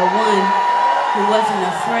ashamed, and the one who wasn't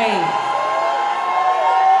afraid.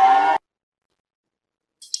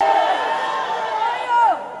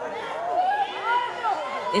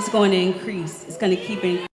 It's going to increase. It's going to keep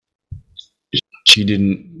increasing. She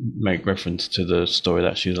didn't make reference to the story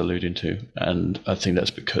that she's alluding to, and I think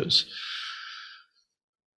that's because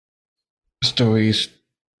stories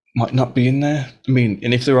might not be in there. I mean,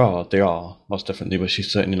 and if there are, they are, most definitely, but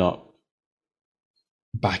she's certainly not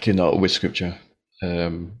backing up with scripture.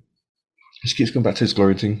 She keeps going back to this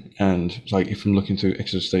glory thing, and like if I'm looking through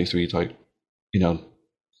Exodus 33, like,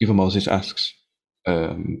 even Moses asks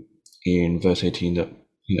in verse 18 that,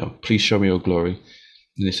 please show me your glory.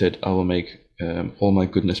 And he said, I will make all my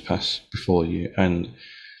goodness pass before you, and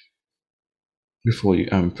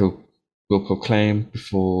will proclaim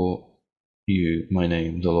before you my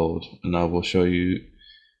name, the Lord, and I will show you,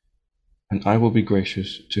 and I will be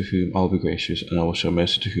gracious to whom I will be gracious, and I will show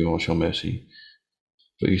mercy to whom I will show mercy.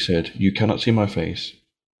 But he said, you cannot see my face,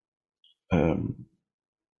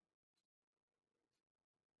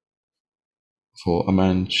 for a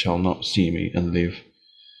man shall not see me and live.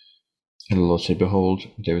 And the Lord said, behold,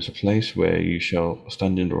 there is a place where you shall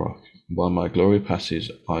stand in the rock. While my glory passes,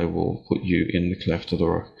 I will put you in the cleft of the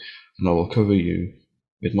rock, and I will cover you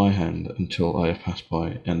with my hand until I have passed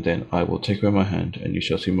by, and then I will take away my hand, and you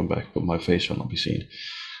shall see my back, but my face shall not be seen.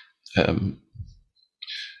 There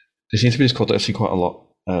seems to be this quote that I see quite a lot,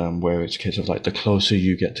 where it's a case of like, the closer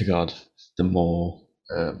you get to God, the more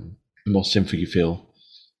sinful you feel.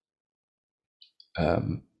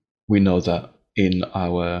 We know that in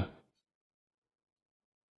our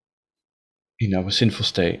sinful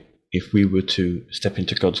state, if we were to step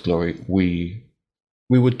into God's glory, we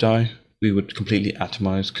would die. We would completely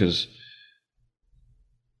atomize, because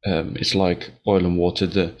it's like oil and water.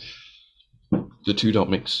 The two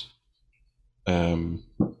don't mix.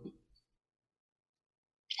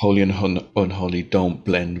 holy and unholy don't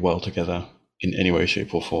blend well together in any way,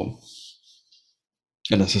 shape, or form.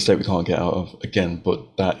 And that's a state we can't get out of again,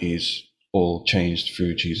 but that is all changed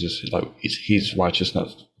through Jesus. Like, it's his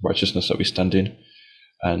righteousness that we stand in,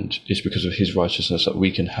 and it's because of his righteousness that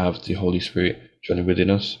we can have the Holy Spirit dwelling within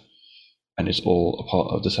us, and it's all a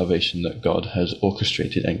part of the salvation that God has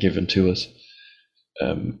orchestrated and given to us.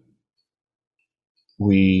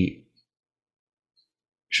 We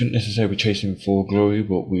shouldn't necessarily be chasing for glory,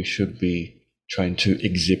 but we should be trying to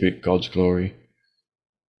exhibit God's glory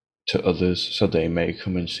to others so they may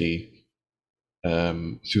come and see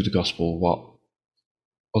through the gospel what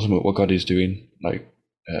God is doing. Like,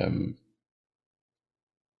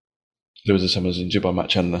 there was a sermon in by Matt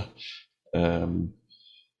Chandler, where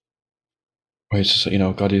it's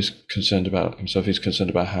just, God is concerned about himself. He's concerned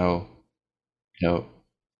about how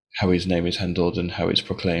his name is handled and how it's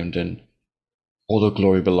proclaimed, and all the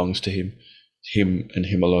glory belongs to him and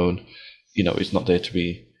him alone. It's not there to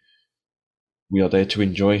be. We are there to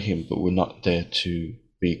enjoy him, but we're not there to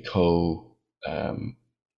be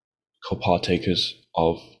co-partakers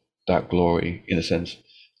of that glory, in a sense,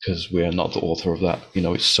 because we are not the author of that.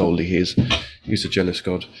 It's solely his. He's a jealous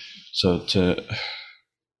God. So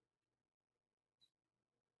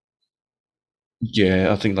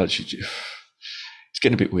I think that it's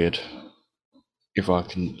getting a bit weird, if I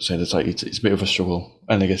can say that. Like, it's a bit of a struggle,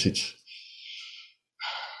 and I guess this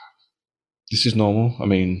is normal. I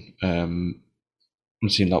mean, I'm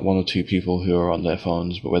seeing like one or two people who are on their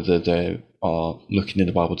phones, but whether they are looking in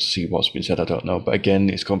the Bible to see what's been said, I don't know. But again,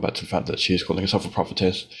 it's gone back to the fact that she is calling herself a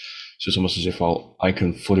prophetess. So it's almost as if, I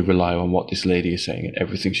can fully rely on what this lady is saying, and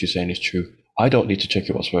everything she's saying is true. I don't need to check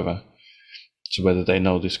it whatsoever. So whether they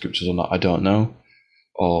know the scriptures or not, I don't know.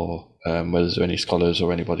 Or whether there's any scholars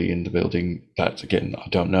or anybody in the building, that again, I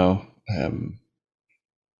don't know.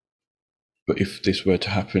 But if this were to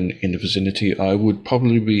happen in the vicinity, I would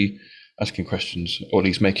probably be asking questions, or at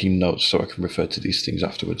least making notes so I can refer to these things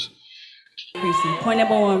afterwards. Point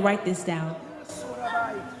number one, write this down.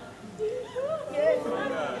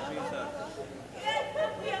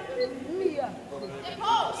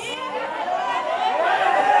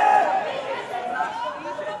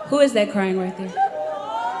 Who is that crying right there?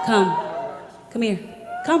 Come here.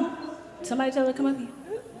 Come. Somebody tell her, come up here.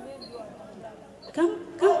 Come.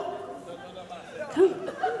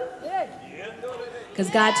 Because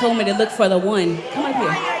God told me to look for the one. Come up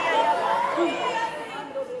here.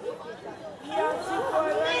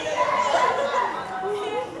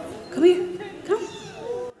 Come here. Come.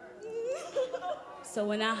 So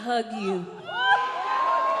when I hug you,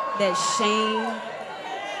 that shame,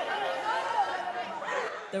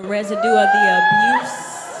 the residue of the abuse,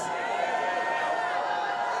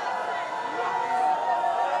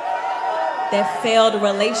 that failed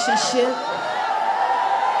relationship.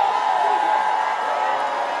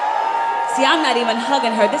 See, I'm not even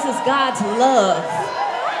hugging her. This is God's love.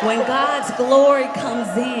 When God's glory comes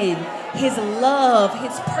in, his love,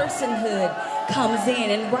 his personhood comes in.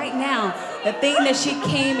 And right now, the thing that she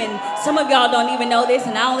came in, some of y'all don't even know this,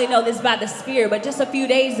 and I only know this by the Spirit, but just a few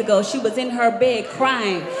days ago, she was in her bed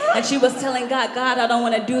crying, and she was telling God, I don't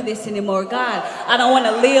want to do this anymore. God, I don't want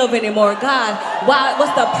to live anymore. God,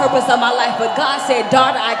 what's the purpose of my life? But God said,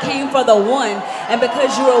 daughter, I came for the one, and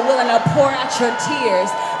because you are willing to pour out your tears,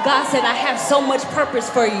 God said, I have so much purpose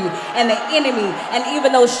for you. And the enemy, and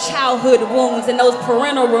even those childhood wounds and those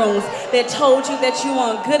parental wounds that told you that you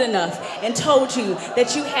weren't good enough, and told you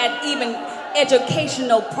that you had even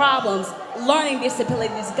educational problems, learning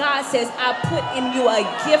disabilities. God says, I put in you a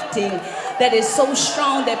gifting that is so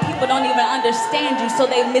strong that people don't even understand you, so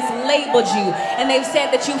they mislabeled you, and they've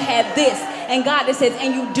said that you had this. And God says,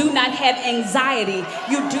 and you do not have anxiety.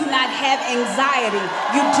 You do not have anxiety.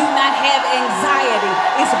 You do not have anxiety.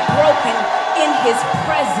 It's broken in his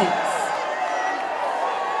presence.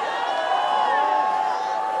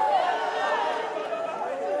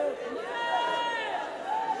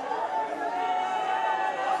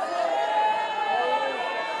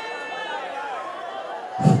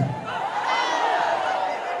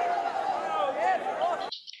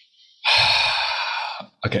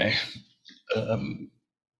 Okay.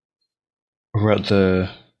 We're at the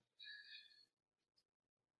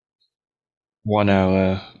 1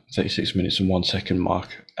 hour, 36 minutes and 1 second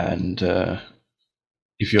mark. And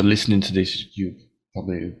if you're listening to this, you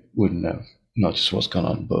probably wouldn't have noticed what's gone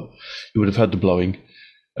on, but you would have heard the blowing.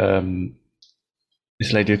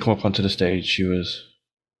 This lady had come up onto the stage. She was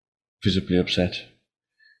visibly upset.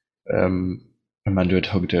 Amanda had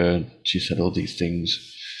hugged her. She said all these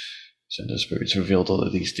things. Said the spirits revealed all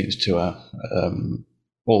of these things to her.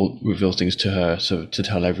 All revealed things to her, so to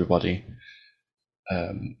tell everybody.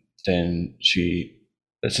 then she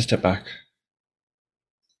lets a step back.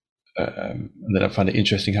 And then I find it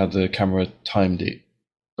interesting how the camera timed it.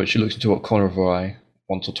 But she looks into a corner of her eye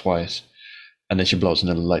once or twice, and then she blows and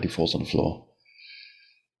then the lady falls on the floor.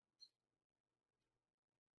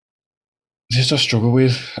 This I struggle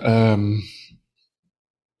with.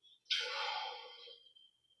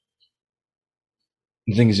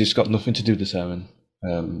 The thing is, it's got nothing to do with the sermon.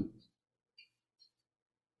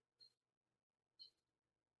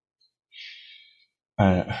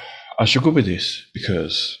 I struggle with this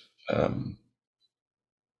because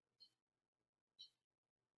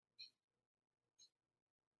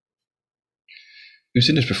we've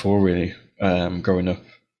seen this before, really, growing up.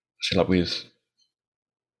 So, like with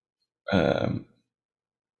the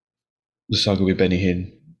saga with Benny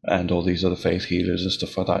Hinn and all these other faith healers and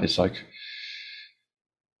stuff like that. It's like,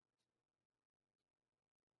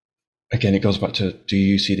 again, it goes back to, do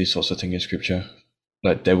you see this sorts of thing in scripture?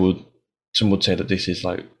 Like some would say that this is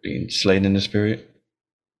like being slain in the spirit,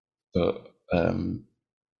 but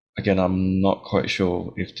again, I'm not quite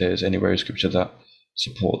sure if there's anywhere in scripture that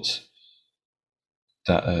supports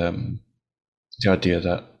that the idea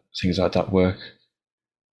that things like that work.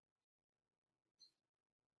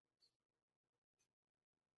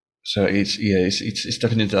 So it's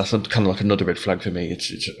definitely, that's kind of like another red flag for me. It's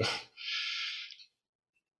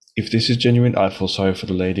if this is genuine, I feel sorry for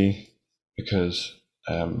the lady, because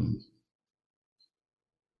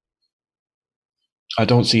I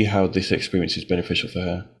don't see how this experience is beneficial for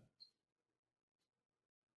her.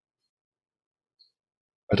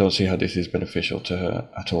 I don't see how this is beneficial to her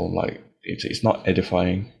at all. Like, it's not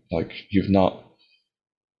edifying. Like, you've not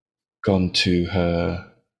gone to her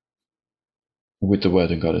with the word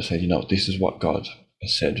of God and said, this is what God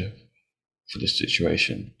has said for this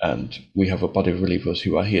situation, and we have a body of believers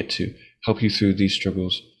who are here to help you through these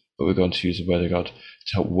struggles, but we're going to use the word of God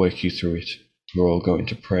to help work you through it. We're all going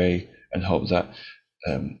to pray and hope that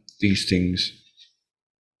these things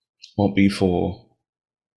won't be for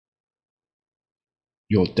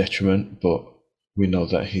your detriment, but we know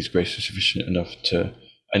that His grace is sufficient enough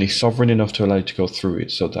and He's sovereign enough to allow you to go through it,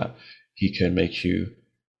 so that He can make you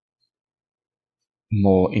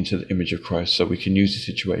more into the image of Christ, so we can use the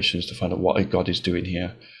situations to find out what God is doing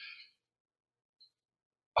here.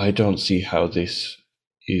 I don't see how this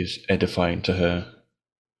is edifying to her,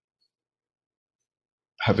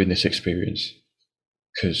 having this experience,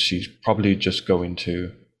 because she's probably just going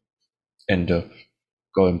to end up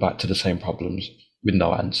going back to the same problems with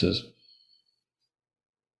no answers.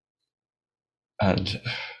 And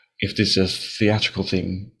if this is a theatrical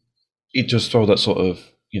thing, it just throws that sort of,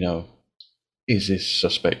 is this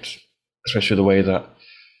suspect? Especially the way that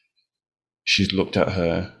she's looked at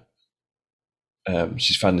her.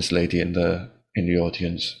 She's found this lady in the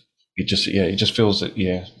audience. It just feels that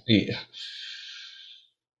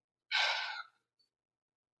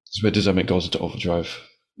it's where discernment goes into overdrive.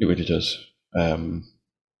 It really does. And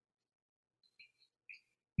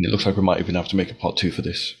it looks like we might even have to make a part 2 for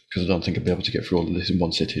this, because I don't think I'll be able to get through all of this in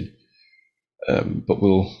one sitting. But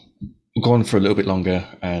we'll go on for a little bit longer,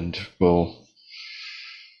 and we'll.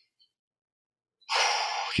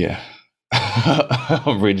 Yeah.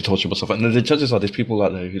 I'm really torturing myself. And the chances are there's people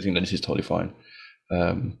out there who think that this is totally fine.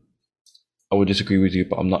 I would disagree with you,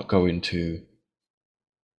 but I'm not going to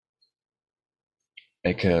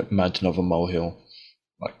make a mountain of a molehill.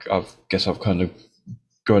 Like, I guess I've kind of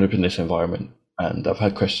grown up in this environment, and I've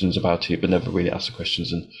had questions about it, but never really asked the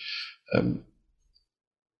questions. And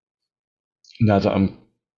now that I'm,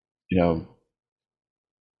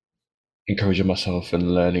 encouraging myself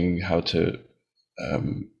and learning how to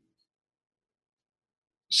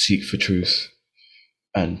seek for truth,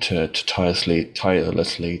 and to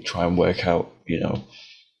tirelessly try and work out,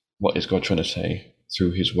 what is God trying to say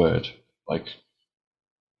through His word. Like,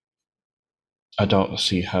 I don't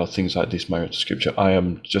see how things like this merit scripture. I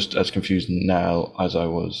am just as confused now as I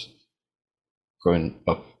was growing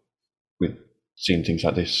up with seeing things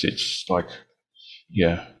like this. It's like,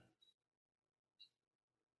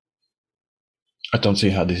 I don't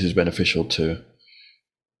see how this is beneficial to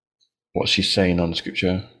what she's saying on the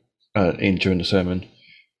scripture during the sermon.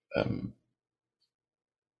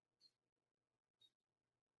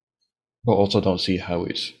 But also don't see how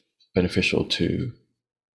it's beneficial to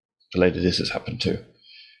the lady this has happened to.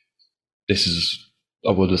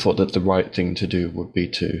 I would have thought that the right thing to do would be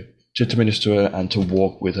to minister to her and to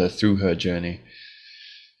walk with her through her journey,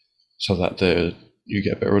 so that you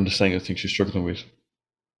get a better understanding of things she's struggling with,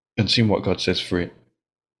 and seeing what God says for it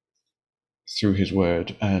through His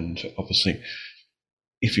word. And obviously,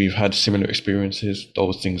 if you've had similar experiences,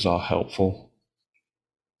 those things are helpful.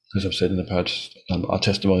 as I've said in the past, our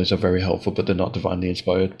testimonies are very helpful, but they're not divinely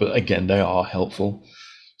inspired. But again, they are helpful.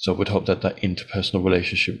 So I would hope that that interpersonal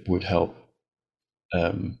relationship would help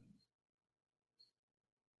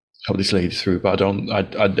help this lady through. But I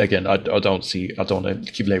don't see. I don't want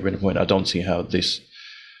to keep laboring the point. I don't see how this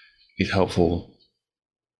is helpful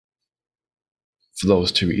for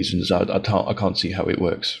those two reasons. I can't see how it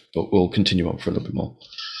works. But we'll continue on for a little bit more.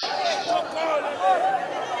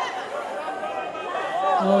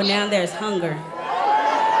 Oh, now there's hunger.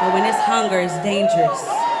 But when it's hunger, it's dangerous.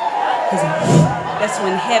 Because that's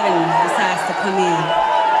when heaven decides to come in.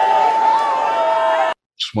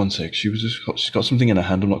 Just one sec. She's got something in her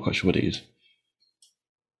hand. I'm not quite sure what it is.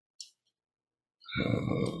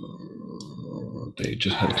 They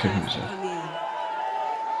just had a clip of himself.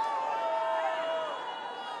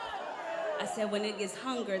 I said when it gets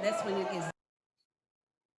hunger, that's when it gets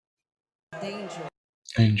dangerous.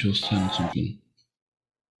 Angel send something.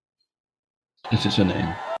 Is it a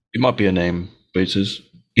name? It might be a name, but it says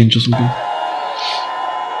Angel something.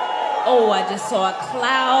 Oh, I just saw a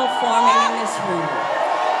cloud forming in this room.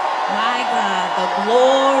 My God, the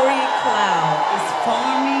glory cloud is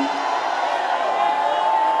forming.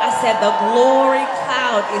 I said the glory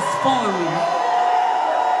cloud is forming.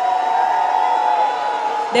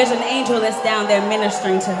 There's an angel that's down there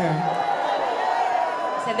ministering to her.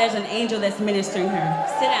 I said there's an angel that's ministering her.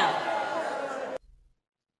 Sit down.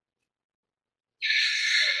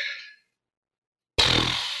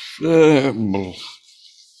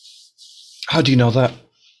 How do you know that?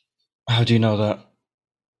 How do you know that?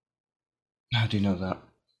 How do you know that?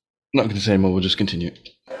 I'm not going to say more, we'll just continue.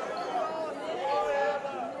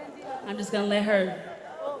 I'm just going to let her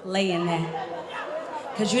lay in that.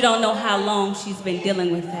 Because you don't know how long she's been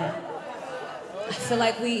dealing with that. I feel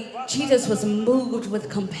like Jesus was moved with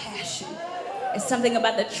compassion. It's something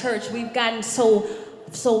about the church. We've gotten so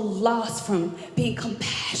lost from being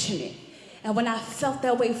compassionate. And when I felt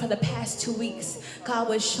that way for the past 2 weeks, God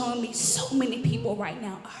was showing me so many people right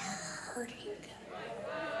now are hurting.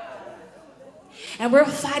 And we're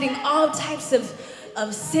fighting all types of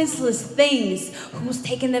senseless things. Who's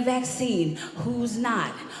taking the vaccine? Who's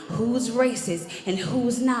not? Who's racist? And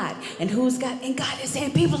who's not? And who's got... And God is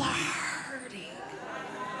saying people are hurting.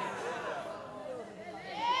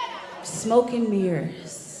 Smoke and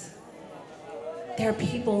mirrors. There are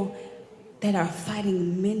people that are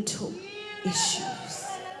fighting mental issues.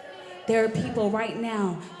 There are people right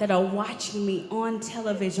now that are watching me on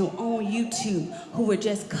television, on YouTube, who are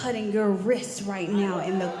just cutting your wrists right now.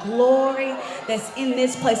 And the glory that's in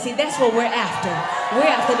this place, see, that's what we're after. We're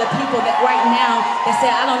after the people that right now that say,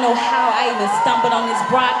 I don't know how I even stumbled on this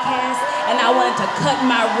broadcast and I wanted to cut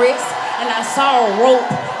my wrist and I saw a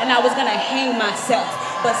rope and I was gonna hang myself.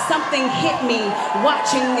 But something hit me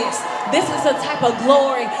watching this. This is the type of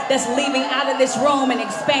glory that's leaving out of this room and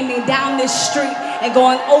expanding down this street and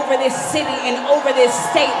going over this city and over this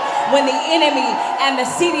state when the enemy and the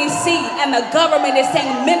CDC and the government is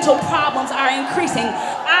saying mental problems are increasing.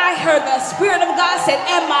 I heard the Spirit of God said,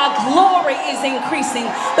 and my glory is increasing,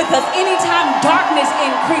 because anytime darkness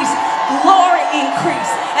increases, glory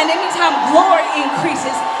increase. And anytime glory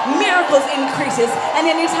increases, miracles increases. And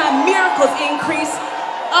anytime miracles increase,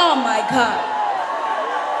 oh my God.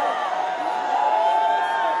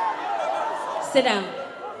 Sit down.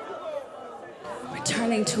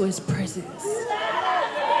 Returning to his presence.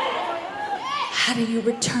 How do you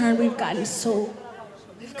return? We've gotten so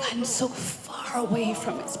far away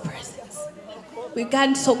from his presence. We've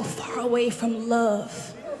gotten so far away from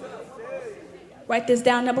love. Write this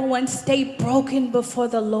down. Number 1, stay broken before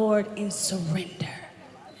the Lord in surrender.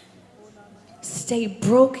 Stay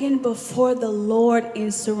broken before the Lord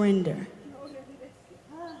in surrender.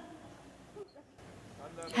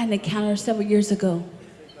 I had an encounter several years ago.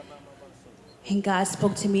 And God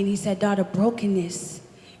spoke to me and he said, daughter, brokenness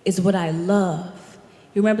is what I love.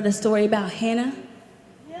 You remember the story about Hannah?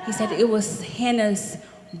 He said it was Hannah's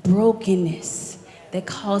brokenness that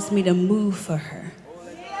caused me to move for her.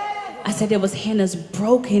 I said it was Hannah's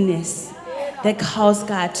brokenness that caused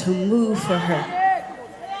God to move for her.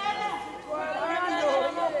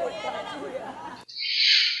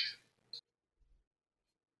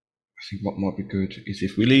 I think what might be good is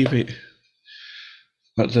if we leave it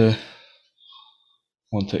at the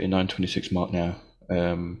 1:39:26 mark now.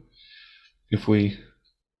 If we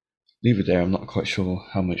leave it there, I'm not quite sure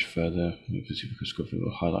how much further. Because if we could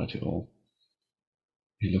we'll highlight it all.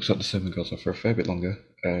 It looks like the sermon goes on for a fair bit longer,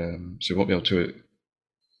 so we won't be able to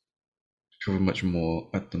cover much more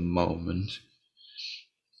at the moment.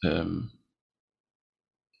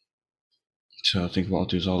 So I think what I'll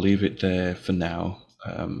do is I'll leave it there for now.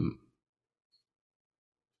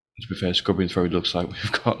 to be fair, scrubbing through it looks like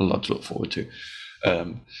we've got a lot to look forward to.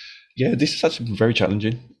 Yeah, this has actually been very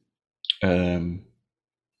challenging. Very,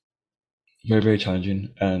 very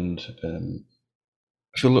challenging, and I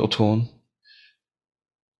feel a little torn,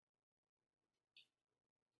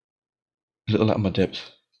 a little out of my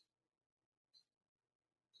depth,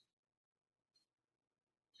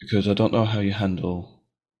 because I don't know how you handle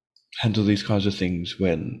these kinds of things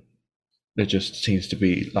when there just seems to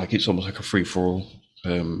be like it's almost like a free for all.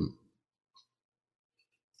 And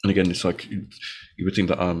again, it's like you would think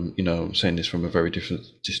that I'm, saying this from a very different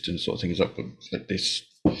distance, sort of thing. But like this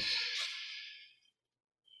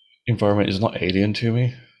environment is not alien to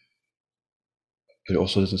me, but it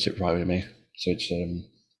also doesn't sit right with me. So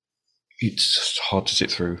it's hard to sit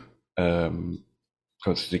through.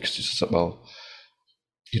 Because it's just like, well,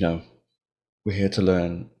 we're here to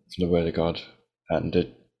learn from the Word of God, and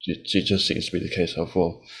it just seems to be the case of,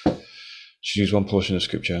 well, she used one portion of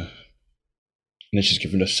Scripture, and then she's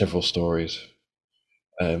given us several stories.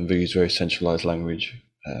 They use very centralized language,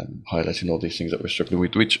 highlighting all these things that we're struggling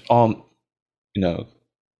with, which aren't,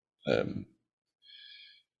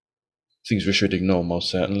 things we should ignore, most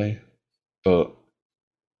certainly. But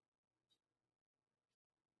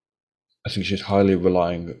I think she's highly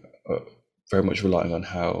relying on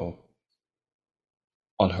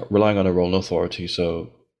relying on her own authority.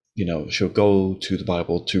 So, she'll go to the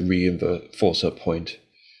Bible to reinforce her point,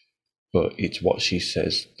 but it's what she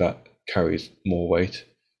says that carries more weight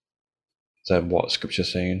than what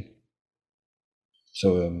Scripture's saying.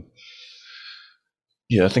 So,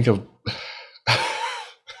 I think I've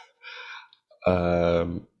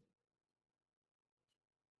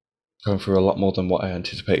going through a lot more than what I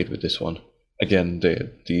anticipated with this one. Again,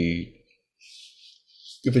 the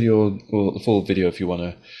video, or the full video, if you want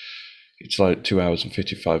to, it's like 2 hours and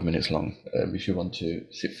 55 minutes long. If you want to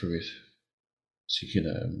sit through it, so you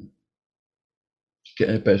can get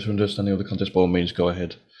a better understanding of the context, by all means, go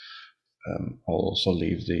ahead. I'll also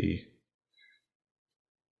leave the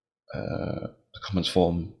comments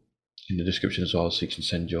form in the description as well, so you can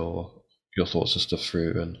send your thoughts and stuff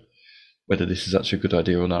through, and whether this is actually a good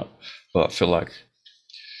idea or not. But I feel like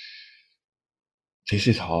this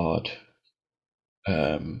is hard.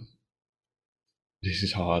 This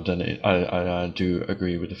is hard, and I do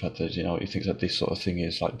agree with the fact that he thinks that this sort of thing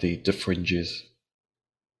is like the fringes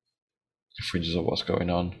of what's going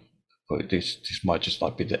on. But this might just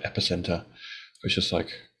like be the epicenter. It's just like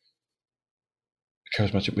the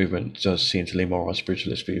charismatic movement does seem to lean more on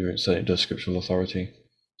spiritual experience than it does scriptural authority.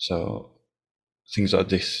 So things like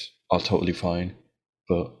this are totally fine,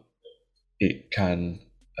 but it can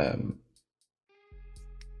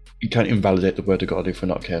invalidate the Word of God if we're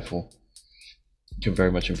not careful. It can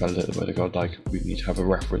very much invalidate the Word of God. Like, we need to have a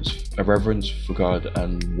reverence for God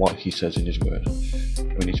and what He says in His Word.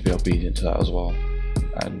 We need to be obedient to that as well.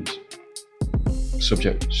 And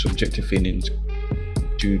subjective feelings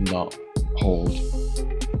do not hold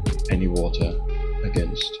any water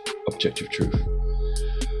against objective truth.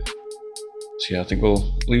 So I think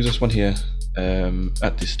we'll leave this one here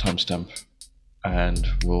at this timestamp, and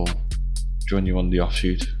we'll join you on the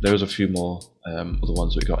offshoot. There was a few more other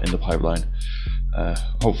ones we got in the pipeline.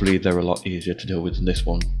 Hopefully they're a lot easier to deal with than this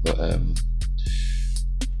one, but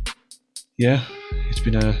it's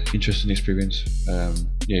been an interesting experience.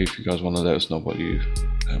 If you guys want to let us know what you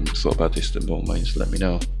thought about this, then by all means let me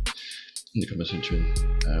know in the comment section.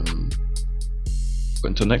 But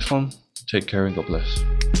until next one, take care and God bless.